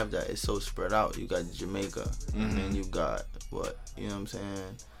doesn't have that. It's so spread out. You got Jamaica, and then you got, what? You know what I'm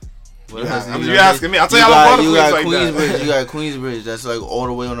saying? You're asking me. I'll tell you how the Queensbridge. You got Queensbridge. That's like all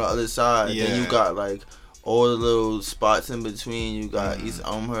the way on the other side. Yeah. Then you got like all the little spots in between. You got East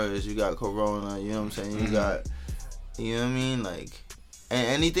Elmhurst, you got Corona, you know what I'm saying? You got, you know what I mean? Like, and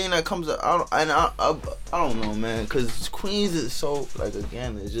anything that comes up, I don't know, man, because Queens is so, like,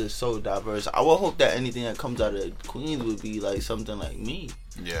 again, it's just so diverse. I would hope that anything that comes out of Queens would be, like, something like me.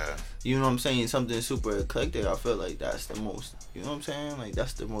 Yeah. You know what I'm saying? Something super eclectic. I feel like that's the most, you know what I'm saying? Like,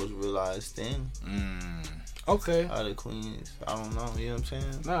 that's the most realized thing. Okay. Out of Queens. I don't know. You know what I'm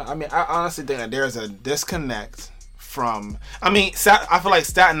saying? No, I mean, I honestly think that there's a disconnect from. I mean, I feel like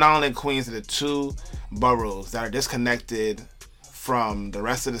Staten Island and Queens are the two boroughs that are disconnected from the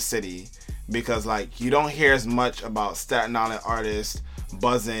rest of the city, because like you don't hear as much about Staten Island artists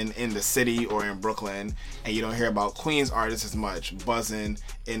buzzing in the city or in Brooklyn, and you don't hear about Queens artists as much buzzing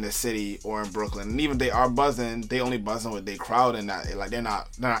in the city or in Brooklyn. And even they are buzzing, they only buzzing with their crowd and that. Like they're not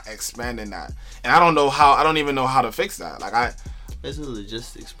expanding that. And I don't even know how to fix that. Like it's a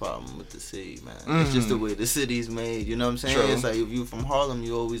logistics problem with the city, man. It's just the way the city's made. You know what I'm saying? True. It's like if you from Harlem,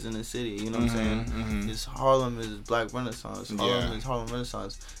 you're always in the city. You know what I'm saying? It's Harlem is Black Renaissance. Harlem is Harlem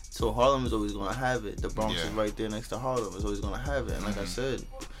Renaissance. So Harlem is always gonna have it. The Bronx is right there next to Harlem. It's always gonna have it. And like I said,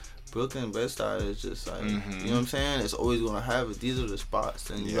 Brooklyn, Bed-Stuy is just like, you know what I'm saying? It's always gonna have it. These are the spots.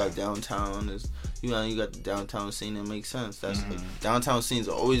 And you got downtown. You got the downtown scene that makes sense. That's like, downtown scenes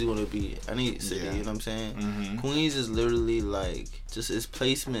are always gonna be any city. You know what I'm saying? Queens is literally like just its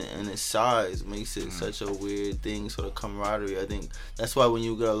placement and its size makes it such a weird thing. Sort of camaraderie. I think that's why when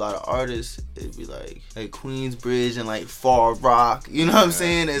you get a lot of artists, it'd be like Queensbridge and like Far Rock. You know what I'm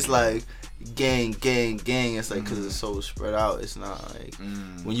saying? It's like gang. It's like because it's so spread out. It's not like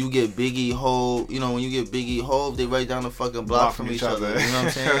when you get Biggie Hove. You know, when you get Biggie Hove, they right down the fucking block from each other. You know what I'm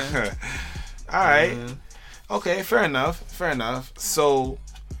saying? All right. Okay, fair enough. So,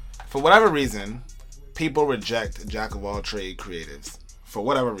 for whatever reason, people reject jack of all trade creatives. For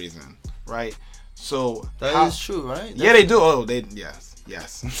whatever reason, right? So that is true, right? Yeah, they do. Oh,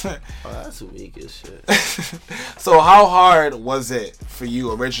 yes. Oh, that's weak as shit. So how hard was it for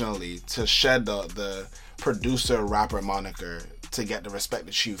you originally to shed the producer rapper moniker to get the respect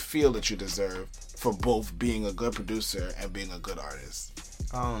that you feel that you deserve for both being a good producer and being a good artist?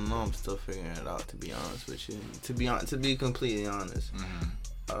 I don't know. I'm still figuring it out, to be honest with you. To be completely honest,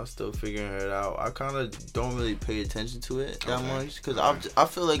 I'm still figuring it out. I kind of don't really pay attention to it that much because I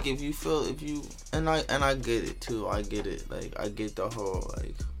feel like if you and I get it too. I get it. Like I get the whole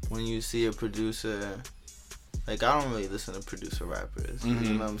like when you see a producer. Like I don't really listen to producer rappers. You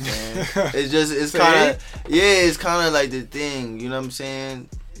know what I'm saying? It's kind of like the thing. You know what I'm saying?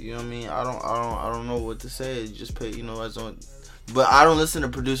 You know what I mean? I don't know what to say. Just pay. You know, but I don't listen to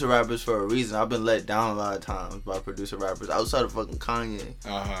producer rappers for a reason. I've been let down a lot of times by producer rappers outside of fucking Kanye.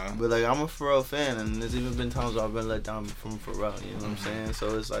 But like I'm a Pharrell fan, and there's even been times where I've been let down from Pharrell. You know what I'm saying?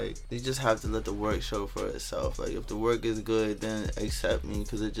 So it's like you just have to let the work show for itself. Like if the work is good, then accept me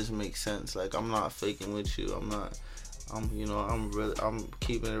because it just makes sense. Like I'm not faking with you. I'm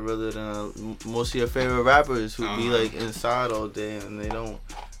keeping it realer than most of your favorite rappers who be like inside all day and they don't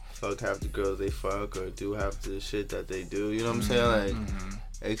fuck half the girls they fuck or do half the shit that they do. You know what I'm saying? Like,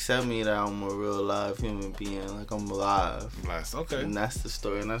 accept me that I'm a real live human being. Like, I'm alive. Blessed. Okay. And that's the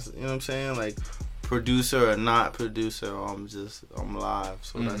story. And that's, you know what I'm saying? Like, producer or not producer, I'm alive.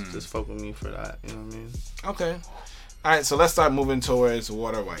 So that's just fuck with me for that. You know what I mean? Okay. All right. So let's start moving towards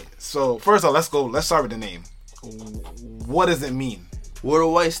Water White. So first of all, let's start with the name. What does it mean? Water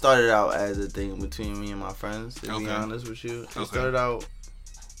White started out as a thing between me and my friends, to be honest with you. It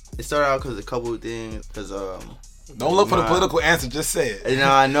started out because a couple of things. Don't look for the political answer. Just say it. No,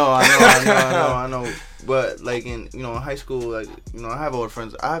 I know. But like in high school, like I have older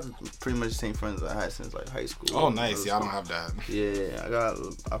friends. I have pretty much the same friends I had since like high school. Oh, nice. Yeah, I don't have that. Yeah,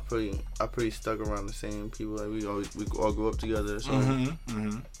 I pretty stuck around the same people. Like we all grew up together. So.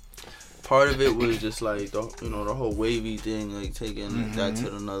 Part of it was just like the whole wavy thing, like taking that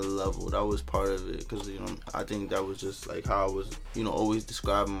to another level. That was part of it because I think that was just like how I was always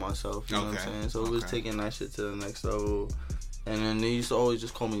describing myself. You know what I'm saying? So it was taking that shit to the next level. And then they used to always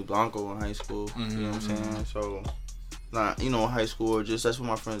just call me Blanco in high school. You know what I'm saying? So not high school or just that's what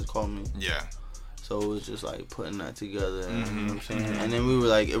my friends called me. Yeah. So it was just like putting that together, you know what I'm saying? And then we were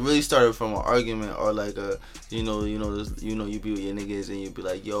like, it really started from an argument or like a, you be with your niggas and you'd be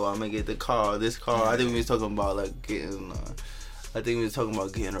like, yo, I'm gonna get this car. I think we was talking about like getting,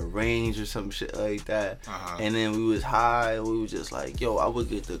 getting a Range or some shit like that. And then we was high and we was just like, yo, I would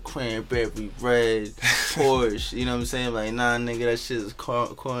get the cranberry red Porsche. You know what I'm saying? Like, nah, nigga, that shit is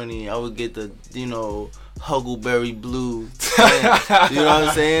corny. I would get the, Huckleberry blue. You know what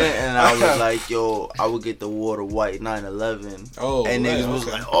I'm saying? And I was like, yo, I would get the Water White 911. Oh, and niggas was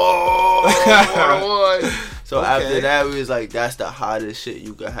like, oh, Water White. So after that, we was like, that's the hottest shit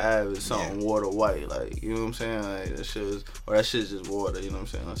you could have is something Water White. Like, you know what I'm saying? Like, that shit's just water, you know what I'm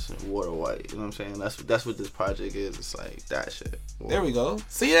saying? That's Water White, you know what I'm saying? That's what this project is. It's like that shit. Water. There we go.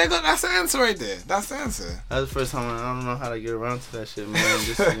 See, that's the answer right there. That's the answer. That's the first time I don't know how to get around to that shit, man.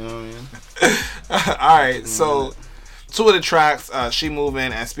 Just, you know what I mean? All right, so two of the tracks, She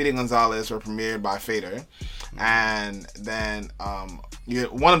Movin' and Speedy Gonzalez, were premiered by Fader. And then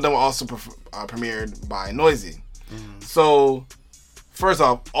one of them also premiered by Noisy. So, first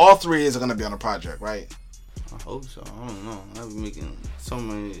off, all 3 is gonna be on the project, right? I hope so. I don't know. I've been making so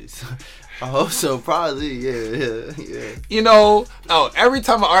many. I hope so. Probably. Yeah. You know, every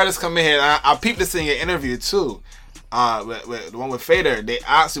time an artist come in here, I peeped this in your interview too. With the one with Fader, they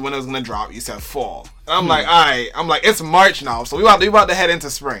asked you when it was gonna drop. You said fall, and I'm like, all right. I'm like, it's March now, so we about to head into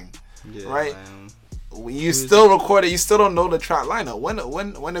spring, right? Man. You still record it. You still don't know the track lineup. When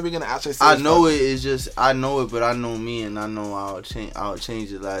are we gonna actually see I know it is just I know it, but I know me, and I know I'll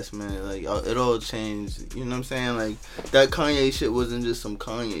change it last minute. Like it'll change. You know what I'm saying? Like that Kanye shit wasn't just some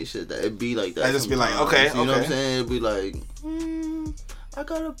Kanye shit. That it'd be like that. I just be like, okay, you know what I'm saying? It'd be like, I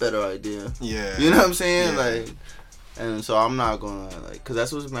got a better idea. Yeah. You know what I'm saying? Yeah. Like, and so I'm not gonna like, cause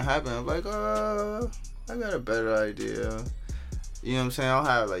that's what's been happening. I'm like, I got a better idea. You know what I'm saying? I'll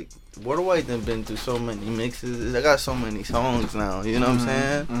have like. Water White done been through so many mixes. I got so many songs now. You know what I'm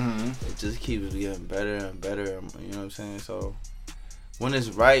saying? Mm-hmm. It just keeps getting better and better. You know what I'm saying? So when it's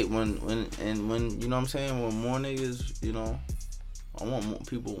right, when you know what I'm saying, when more niggas, you know, I want more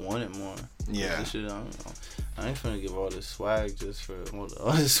people want it more. Yeah. This shit, I ain't finna give all this swag just for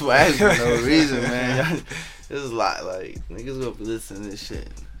all this swag for no reason, man. There's a lot like niggas gonna be listening to this shit.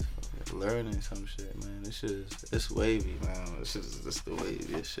 Learning some shit, man. This shit it's wavy, man. This shit is just the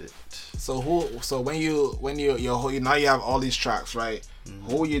waviest shit. So when you now you have all these tracks, right? Mm-hmm.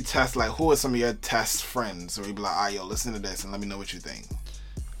 Who you test? Like, who are some of your test friends? Or you be like, alright, yo, listen to this and let me know what you think.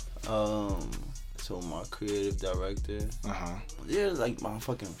 So my creative director. Yeah, like my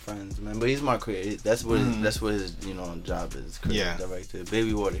fucking friends, man. But he's my creative. That's what his you know job is. Creative director.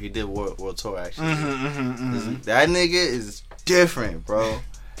 Baby Water. He did world tour actually. That nigga is different, bro.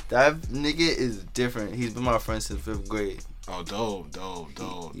 That nigga is different. He's been my friend since 5th grade. Oh, dope.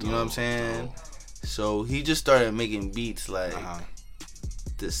 You know what I'm saying? Dope. So he just started making beats like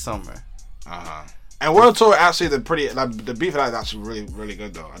this summer. And World Tour actually the beat for that is actually really, really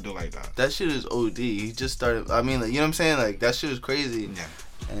good though. I do like that. That shit is OD. He just started. I mean, like, you know what I'm saying? Like that shit is crazy. Yeah.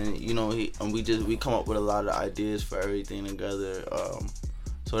 And you know we come up with a lot of ideas for everything together.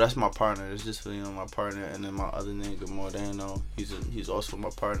 So that's my partner. It's just, you know, my partner, and then my other nigga Mordano. He's also my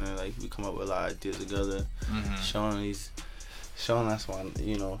partner. Like we come up with a lot of ideas together. Sean, that's one.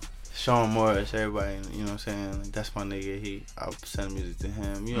 You know, Sean Morris. Everybody, you know what I'm saying. Like, that's my nigga. I'll send music to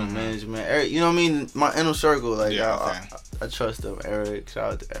him. You know, management. Eric, you know what I mean. My inner circle. Like I trust them. Eric.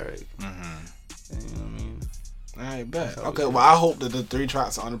 Shout out to Eric. And, you know what I mean. Alright, bet. Okay, well I hope that the 3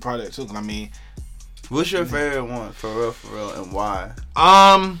 tracks are on the project too. Cause I mean. What's your favorite one, for real, and why?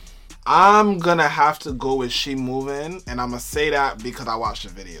 I'm gonna have to go with She Moving, and I'm gonna say that because I watched the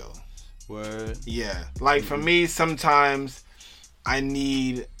video. Word? Yeah. Like, for me, sometimes I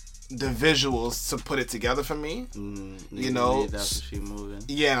need the visuals to put it together for me. You know? Need that for She Moving.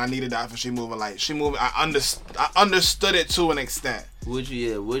 Yeah, and I needed that for She Moving. Like, She Moving, I understood it to an extent. What did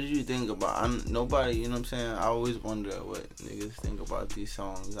you think about? Nobody, you know what I'm saying? I always wonder what niggas think about these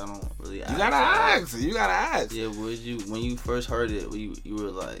songs. I don't really ask. You gotta ask. Yeah, when you first heard it, you were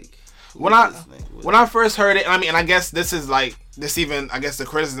like, when I first heard it, I mean, and I guess this is like, I guess the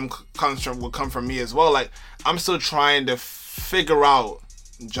criticism will come from me as well. Like, I'm still trying to figure out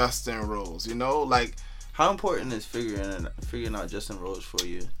Justin Rose, you know? Like, how important is figuring out Justin Rose for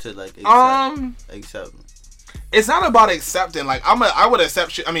you to like accept? It's not about accepting. Like, I would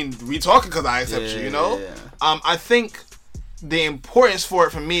accept you. I mean, we talking because I accept you, you know? Yeah. I think the importance for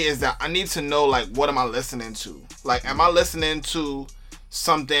it for me is that I need to know, like, what am I listening to? Like, am I listening to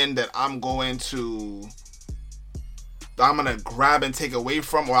something that I'm going to grab and take away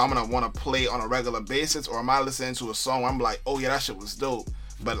from, or I'm going to want to play on a regular basis? Or am I listening to a song where I'm like, oh yeah, that shit was dope,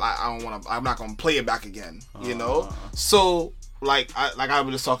 but like, I'm not going to play it back again, you know? So, I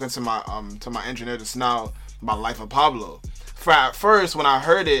was just talking to my engineer just now about Life of Pablo. At first, when I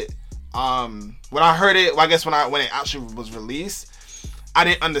heard it, when it actually was released, I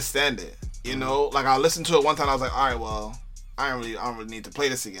didn't understand it. You know, like, I listened to it one time, I was like, all right, well, I don't really need to play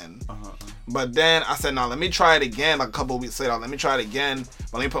this again. But then I said, now let me try it again. Like a couple of weeks later, let me try it again.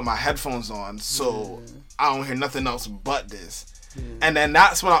 But let me put my headphones on so I don't hear nothing else but this. And then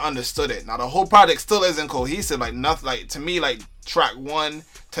that's when I understood it. Now the whole project still isn't cohesive. Like, nothing. Like, to me, like, track 1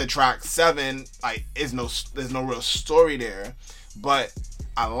 to track 7, like, there's no real story there. But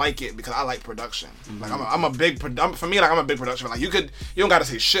I like it because I like production. Like, I'm a big production. Like, you don't gotta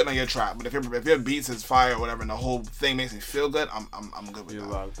say shit on your track, but if your beats is fire or whatever, and the whole thing makes me feel good, I'm good with that.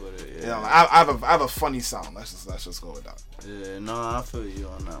 Rock with it, yeah. You know, like, I have a funny sound. Let's just go with that. Yeah, no, I feel you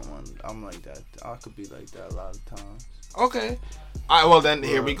on that one. I'm like that. I could be like that a lot of times. Okay. All right, well then,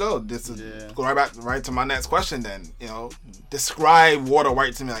 here we go. This is go right to my next question then. You know, describe Water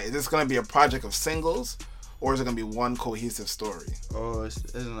White to me. Like, is this gonna be a project of singles, or is it gonna be one cohesive story? Oh,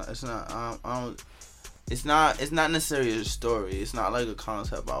 it's not. It's not necessarily a story. It's not like a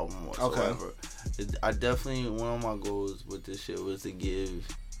concept album whatsoever. Okay. I definitely, one of my goals with this shit was to give.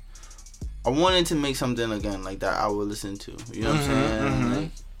 I wanted to make something again like that I would listen to. You know what I'm saying?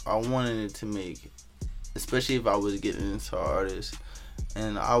 Like, I wanted it to make, especially if I was getting into artists,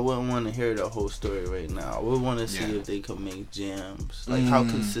 and I wouldn't want to hear the whole story right now. I would want to see if they could make jams. Like, how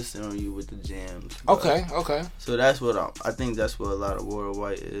consistent are you with the jams? Bro? Okay. So that's what I think that's what a lot of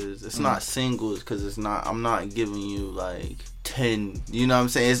Worldwide is. It's not singles, because it's not. I'm not giving you like 10. You know what I'm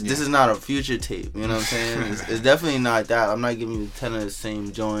saying? This is not a Future tape. You know what I'm saying? It's definitely not that. I'm not giving you 10 of the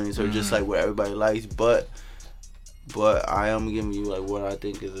same joints or just like what everybody likes, but I am giving you like what I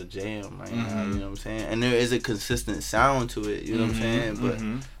think is a jam right now. You know what I'm saying? And there is a consistent sound to it. You know what I'm saying? But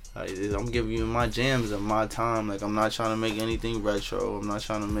like, I'm giving you my jams and my time. Like, I'm not trying to make anything retro. I'm not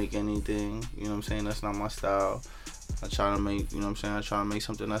trying to make anything. You know what I'm saying? That's not my style. I try to make. You know what I'm saying? I try to make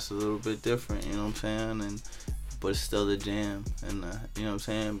something that's a little bit different. You know what I'm saying? But it's still the jam, and you know what I'm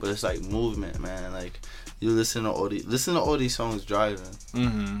saying. But it's like movement, man. Like, you listen to all these songs driving.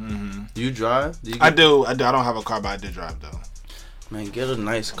 Do you drive? I do. I don't have a car, but I do drive though. Man, get a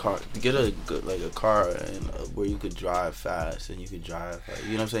nice car. Get a good a car and where you could drive fast and you could drive. Like,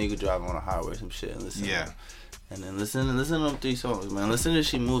 you know what I'm saying? You could drive on a highway, some shit, and listen. Yeah. And then listen to them 3 songs, man. Listen to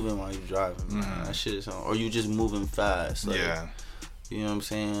She Moving while you driving, man. That shit is on. Or you just moving fast. Like, yeah. You know what I'm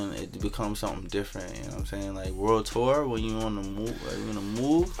saying? It becomes something different. You know what I'm saying? Like World Tour, when you on the move, like, you on the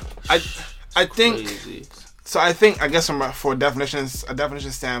move. I think. Crazy. So I think, I guess for a definition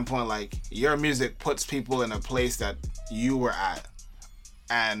standpoint, like, your music puts people in a place that you were at,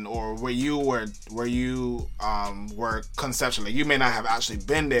 and or where you were conceptually. You may not have actually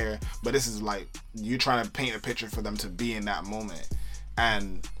been there, but this is like you trying to paint a picture for them to be in that moment.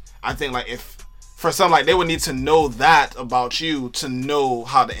 And I think, like, if for some, like, they would need to know that about you to know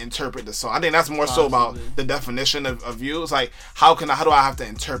how to interpret the song. I think that's more so about the definition of you. It's like, how do I have to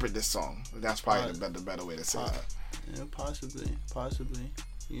interpret this song? That's probably the better way to say that. Yeah, possibly.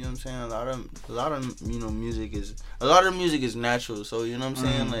 You know what I'm saying? A lot of music is natural. So you know what I'm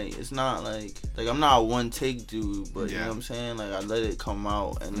saying? Like, it's not like I'm not a one take dude, but you know what I'm saying? Like, I let it come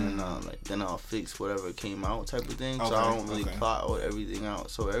out and then I'll fix whatever came out type of thing. So I don't really plot out everything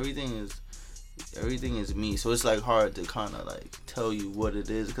out. So everything is me. So it's like hard to kind of like tell you what it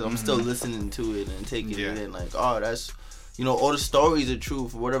is, because I'm still listening to it and taking it in. Like, oh, that's, you know, all the stories are true.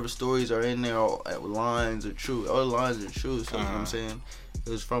 For whatever stories are in there, all lines are true. All the lines are true. So you know what I'm saying? It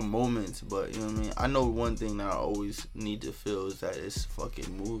was from moments, but you know what I mean? I know one thing that I always need to feel is that it's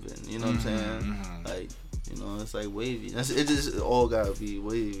fucking moving. You know what I'm saying? Like, you know, it's like wavy. It just all gotta be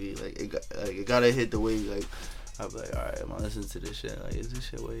wavy. Like, it gotta hit the wavy. Like, I'll be like, all right, I'm gonna listen to this shit. Like, is this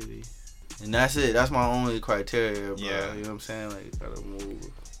shit wavy? And that's it. That's my only criteria, bro. Yeah. You know what I'm saying? Like, gotta move.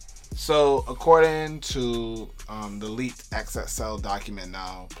 So, according to the leaked XXL document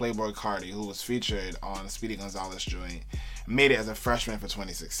now, Playboi Carti, who was featured on Speedy Gonzalez joint, made it as a freshman for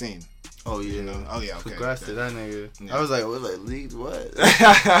 2016. Oh, yeah. You know? Oh, yeah, okay. Congrats to that nigga. Yeah. I was like, what, like, leaked what?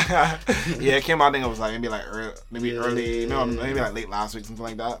 Yeah, it came out, I think it was like maybe like late last week, something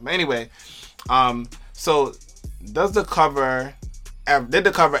like that. But anyway, so did the cover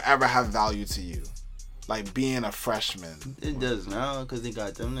ever have value to you? Like, being a freshman? It does now, because they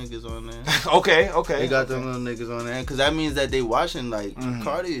got them niggas on there. Okay. They got them little niggas on there, because that means that they watching, like,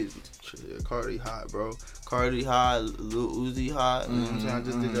 Carti hot, bro. Carti hot, Lil Uzi hot. You know what I'm saying? I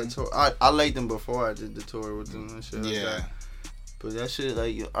just did that tour. I liked them before I did the tour with them and shit like that. But that shit,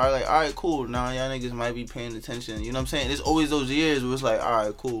 like, all right, cool. Now y'all niggas might be paying attention. You know what I'm saying? There's always those years where it's like, all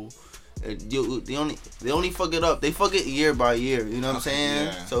right, cool. They only fuck it up. They fuck it year by year. You know what I'm saying?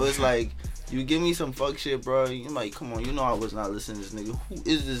 Yeah. So it's like, you give me some fuck shit, bro. You like, come on, you know I was not listening to this nigga. Who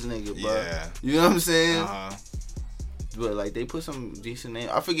is this nigga, bro? Yeah. You know what I'm saying? But like, they put some decent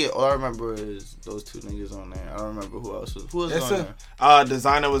names. I forget. All I remember is those 2 niggas on there. I don't remember who else was. Who was on there?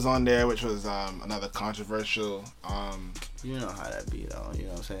 Designer was on there, which was another controversial. You know how that be though. You know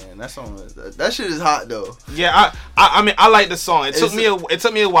what I'm saying? That song, that shit is hot though. Yeah, I mean, I like the song. It took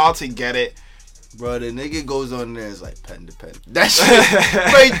me a while to get it. Bro, the nigga goes on there and is like, pen to pen. That shit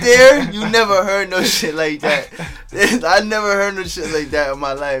right there, you never heard no shit like that. I never heard no shit like that in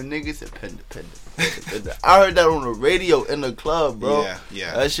my life. Nigga said pen to pen. I heard that on the radio in the club, bro.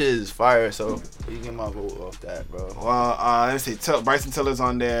 Yeah. That shit is fire, so you get my vote off that, bro. Well, let's see. Bryson Tiller's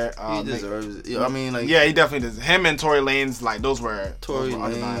on there. He deserves it. I mean, like... Yeah, he definitely does. Him and Tory Lanez, like, those were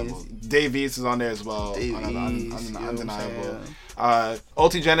undeniable. Dave East is on there as well. Undeniable.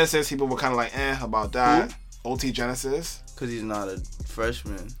 OT Genesis, people were kind of like, about that. OT Genesis. Because he's not a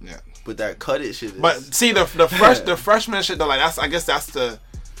freshman. Yeah. But that cut it shit is. But see, the freshman shit, though, like, I guess that's the...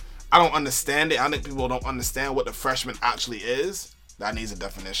 I don't understand it. I think people don't understand what the freshman actually is. That needs a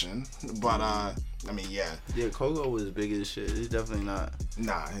definition. But, I mean, yeah. Yeah, Kogo was big as shit. He's definitely not.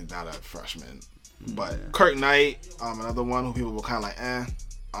 Nah, he's not a freshman. But Kirk Knight, another one who people were kind of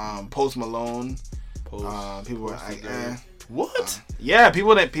like, Post Malone. People were like, What? Yeah,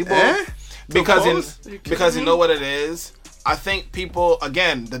 people because you know what it is. I think people,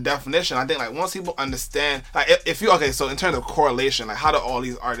 again, the definition. I think like once people understand, like if you so in terms of correlation, like how do all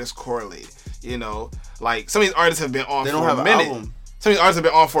these artists correlate? You know, like some of these artists have been on for a minute. Album. Some of these artists have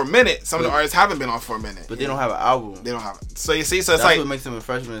been on for a minute. Some of the artists haven't been on for a minute. But they don't have an album. They don't have it. So you see, so it's that's like what makes them a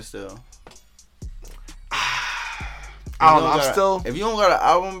freshman still. I don't know. I'm still. If you don't got an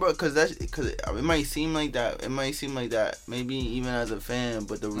album, bro, because it might seem like that. It might seem like that. Maybe even as a fan,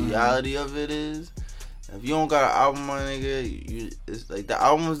 but the reality of it is, if you don't got an album, my nigga, it's like the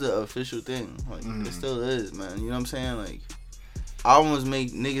album is the official thing. Like it still is, man. You know what I'm saying? Like albums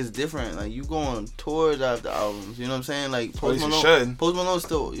make niggas different. Like you go on tours after albums. You know what I'm saying? Like Post Malone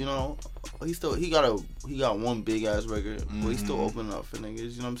still, you know. He got one big ass record, but he's still opening up for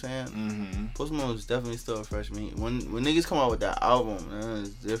niggas. You know what I'm saying? Post Malone is definitely still a freshman. When niggas come out with that album, man, it's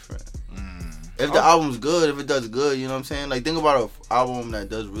different. If the album's good, if it does good, you know what I'm saying? Like think about an album that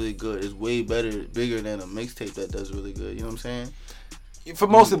does really good. It's way bigger than a mixtape that does really good. You know what I'm saying? For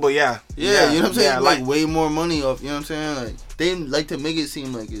most people, yeah. Yeah, you know what I'm saying? Yeah, like way more money off. You know what I'm saying? Like they like to make it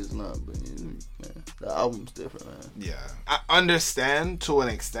seem like it's not, but the album's different, man. Yeah, I understand to an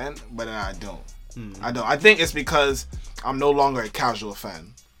extent, but then I don't. I don't. I think it's because I'm no longer a casual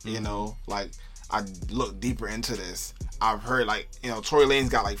fan. You know, like I look deeper into this. I've heard like Tory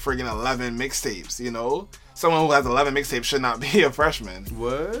Lanez got like friggin' 11 mixtapes. You know, someone who has 11 mixtapes should not be a freshman.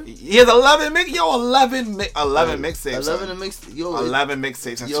 What? He has 11 mixtapes. 11 mixtapes. 11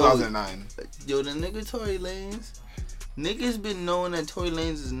 mixtapes since 2009. Yo, the nigga Tory Lanez, niggas been knowing that Tory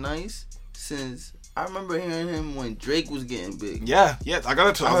Lanez is nice since. I remember hearing him when Drake was getting big. Yeah, I got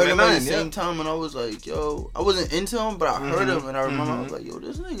it to. I heard him at the same time, and I was like, yo, I wasn't into him, but I heard him, and I remember I was like, yo,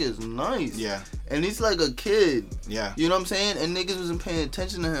 this nigga is nice. Yeah. And he's like a kid. Yeah. You know what I'm saying? And niggas wasn't paying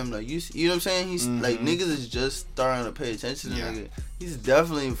attention to him. Like you know what I'm saying? He's like niggas is just starting to pay attention to nigga. He's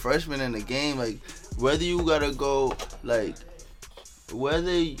definitely a freshman in the game. Like whether you gotta go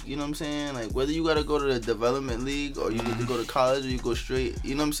whether you know what I'm saying, like whether you gotta go to the development league or you get to go to college or you go straight,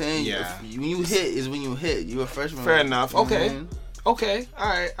 you know what I'm saying? Yeah. When you hit is when you hit. You a freshman. Fair enough. Okay. Okay. All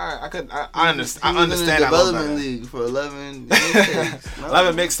right. I understand. I understand. Development league for 11 mixtapes.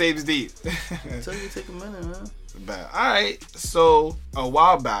 11 mixtapes deep. Tell you take a minute, man. But all right. So a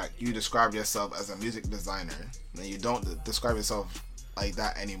while back, you described yourself as a music designer, and you don't describe yourself like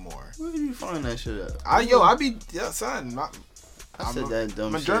that anymore. Where do you find that shit at? Son. I said that dumb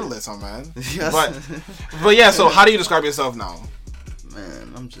I'm a shit. journalist, man. But yeah, so how do you describe yourself now?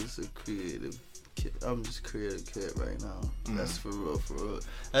 Man, I'm just a creative kid. I'm just a creative kid right now. That's for real.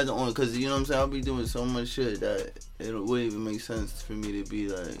 That's the only, because you know what I'm saying, I'll be doing so much shit that it wouldn't even make sense for me to be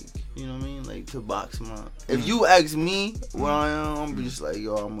like, you know what I mean, like to box them out. If you ask me where I am, I'm just like,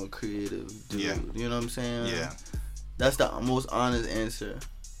 yo, I'm a creative dude. Yeah. You know what I'm saying? Yeah. That's the most honest answer.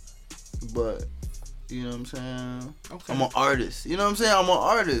 But you know what I'm saying? Okay. I'm an artist. You know what I'm saying? I'm an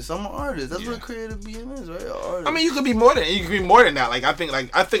artist. That's what creative being is, right? An artist. I mean, you could be more than that. Like I think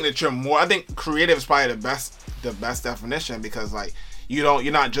that you're more. I think creative is probably the best definition because like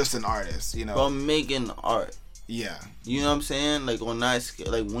you're not just an artist. You know, but I'm making art. Yeah. You know what I'm saying? Like on that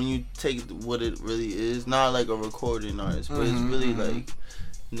scale, like when you take what it really is, not like a recording artist, but it's really like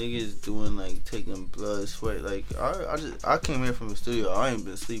niggas doing like taking blood, sweat. Like I came here from the studio. I ain't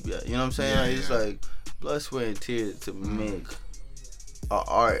been asleep yet. You know what I'm saying? It's like blood, sweat, and tears to make a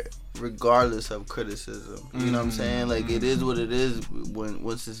art, regardless of criticism. You know what I'm saying? Like it is what it is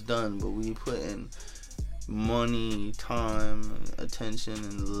once it's done. But we put in money, time, and attention,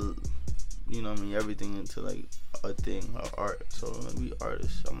 and you know what I mean, everything into like a thing, art. So like, we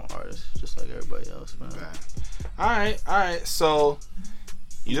artists. I'm an artist, just like everybody else, man. All right. So.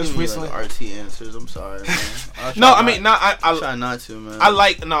 You just recently like RT answers. I'm sorry, man. I try not to, man. I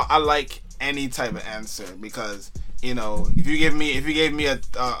like any type of answer because you know if you gave me a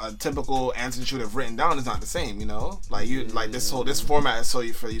typical answer that you would have written down, it's not the same. You know, like this format is so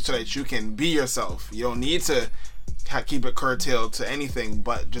that you can be yourself. You don't need to keep it curtailed to anything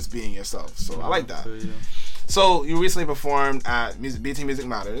but just being yourself. So I like that. So you recently performed at BT Music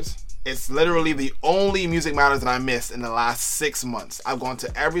Matters. It's literally the only Music Matters that I missed in the last 6 months. I've gone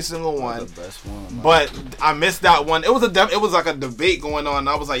to every single one. The best one, but I missed that one. It was like a debate going on. And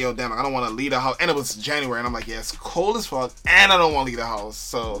I was like, yo, damn, I don't want to leave the house. And it was January. And I'm like, yeah, it's cold as fuck. And I don't want to leave the house.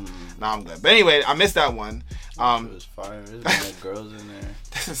 So, nah, I'm good. But anyway, I missed that one. It was fire. There's mad girls in there.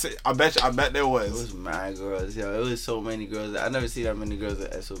 I bet there was. It was mad girls. Yo, it was so many girls. I never see that many girls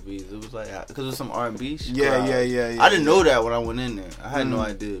at SOBs. It was like, because it was some R&B shit. Yeah. I didn't know that when I went in there. I had no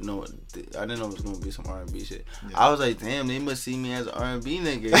idea. I didn't know it was going to be some R&B shit. Yeah. I was like, damn, they must see me as an R&B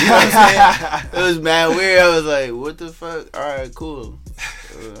nigga. You know what I'm saying? It was mad weird. I was like, what the fuck? All right, cool.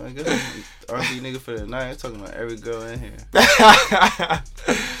 I guess I'm R&B nigga for the night. I'm talking about every girl in here.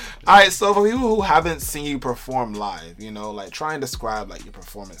 All right, so for people who haven't seen you perform live, you know, like try and describe like your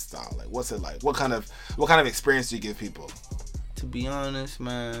performance style. Like, what's it like? What kind of experience do you give people? To be honest,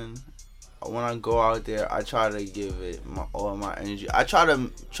 man, when I go out there, I try to give it all my energy. I try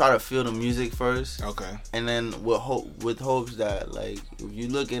to feel the music first. Okay. And then with hopes that like if you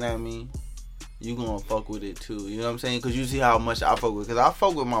looking at me, you gonna fuck with it too. You know what I'm saying? Because you see how much I fuck with. Because I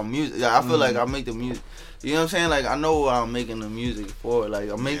fuck with my music. I feel like I make the music. You know what I'm saying? Like I know what I'm making the music for. Like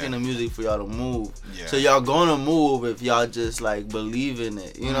I'm making the music for y'all to move. Yeah. So y'all gonna move if y'all just like believe in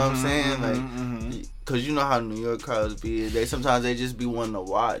it. You know what I'm saying? Like, cause you know how New York crowds be. Sometimes they just be wanting to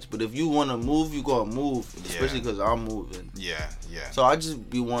watch. But if you want to move, you gonna move. Especially because I'm moving. Yeah. So I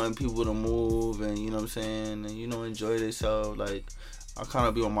just be wanting people to move and you know what I'm saying, and you know enjoy themselves. Like I kind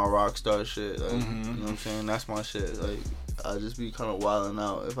of be on my rock star shit. Like, you know what I'm saying? That's my shit. Like I just be kind of wilding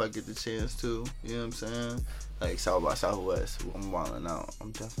out if I get the chance to. You know what I'm saying? Like South by Southwest, I'm wilding out.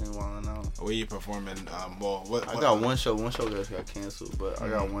 I'm definitely wilding out. Where you performing? I got one show. One show just got canceled, but I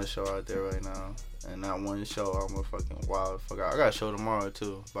got one show out there right now. And that one show, I'm a fucking wild fuck out. I got a show tomorrow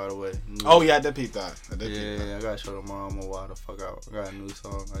too, by the way. Oh yeah, I did peep that. I got a show tomorrow. I'm a wild the fuck out. I got a new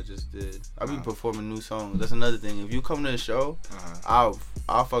song I just did. I be performing new songs. That's another thing. If you come to the show, I'll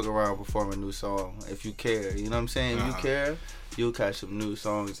fuck around perform a new song if you care. You know what I'm saying? If you care, you'll catch some new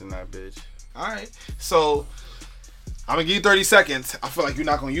songs in that bitch. All right. So I'm gonna give you 30 seconds. I feel like you're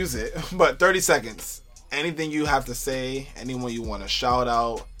not gonna use it, but 30 seconds. Anything you have to say, anyone you want to shout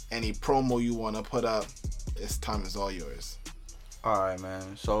out, any promo you want to put up, this time is all yours. Alright,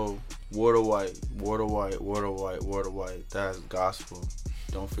 man. So, Water White. That's gospel.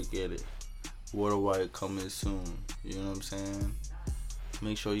 Don't forget it. Water White coming soon. You know what I'm saying?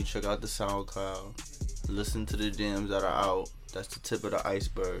 Make sure you check out the SoundCloud. Listen to the jams that are out. That's the tip of the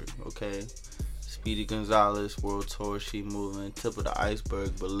iceberg, okay? Speedy Gonzalez, World Tour, She Moving, tip of the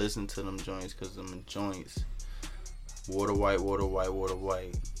iceberg, but listen to them joints, because them joints. Water White.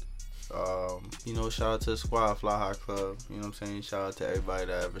 You know, shout out to the squad, Fly High Club. You know what I'm saying? Shout out to everybody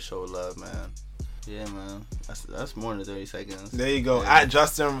that ever showed love, man. Yeah, man. That's more than 30 seconds. There you go. Yeah. At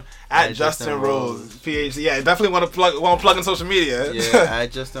Justin Rose, PHC. Yeah, definitely want to plug in social media. Yeah,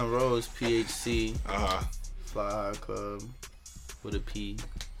 at Justin Rose, PHC. Fly High Club with a P.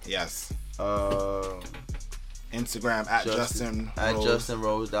 Yes. Instagram at Justin Rose. At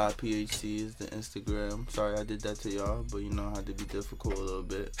JustinRose.phc is the Instagram. Sorry I did that to y'all, but you know I had to be difficult a little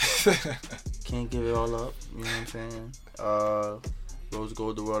bit. Can't give it all up, you know what I'm saying?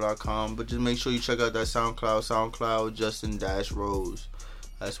 RoseGoldTheWorld.com, but just make sure you check out that SoundCloud, Justin-Rose.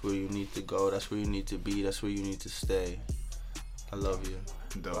 That's where you need to go. That's where you need to be. That's where you need to stay. I love you.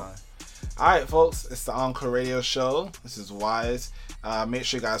 Dope. Bye. Alright, folks, it's the Encore Radio Show. This is Wise. Make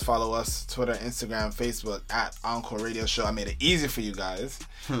sure you guys follow us Twitter, Instagram, Facebook at Encore Radio Show. I made it easy for you guys.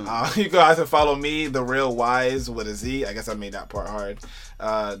 You guys can follow me, The Real Wise with a Z. I guess I made that part hard.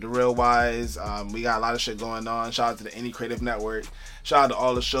 The Real Wise. We got a lot of shit going on. Shout out to the Indie Creative Network. Shout out to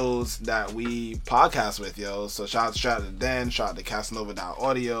all the shows that we podcast with, yo. So shout out to Dan. Shout out to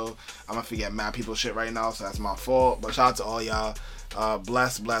Casanova.audio. I'm gonna forget mad people shit right now, so that's my fault. But shout out to all y'all.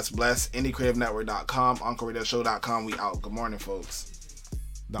 Bless. IndieCreativeNetwork.com, EncoreRadioShow.com. We out. Good morning, folks.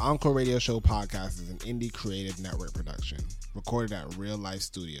 The Encore Radio Show podcast is an Indie Creative Network production, recorded at Real Life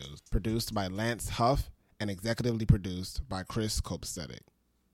Studios, produced by Lance Huff, and executively produced by Chris Kopstetic.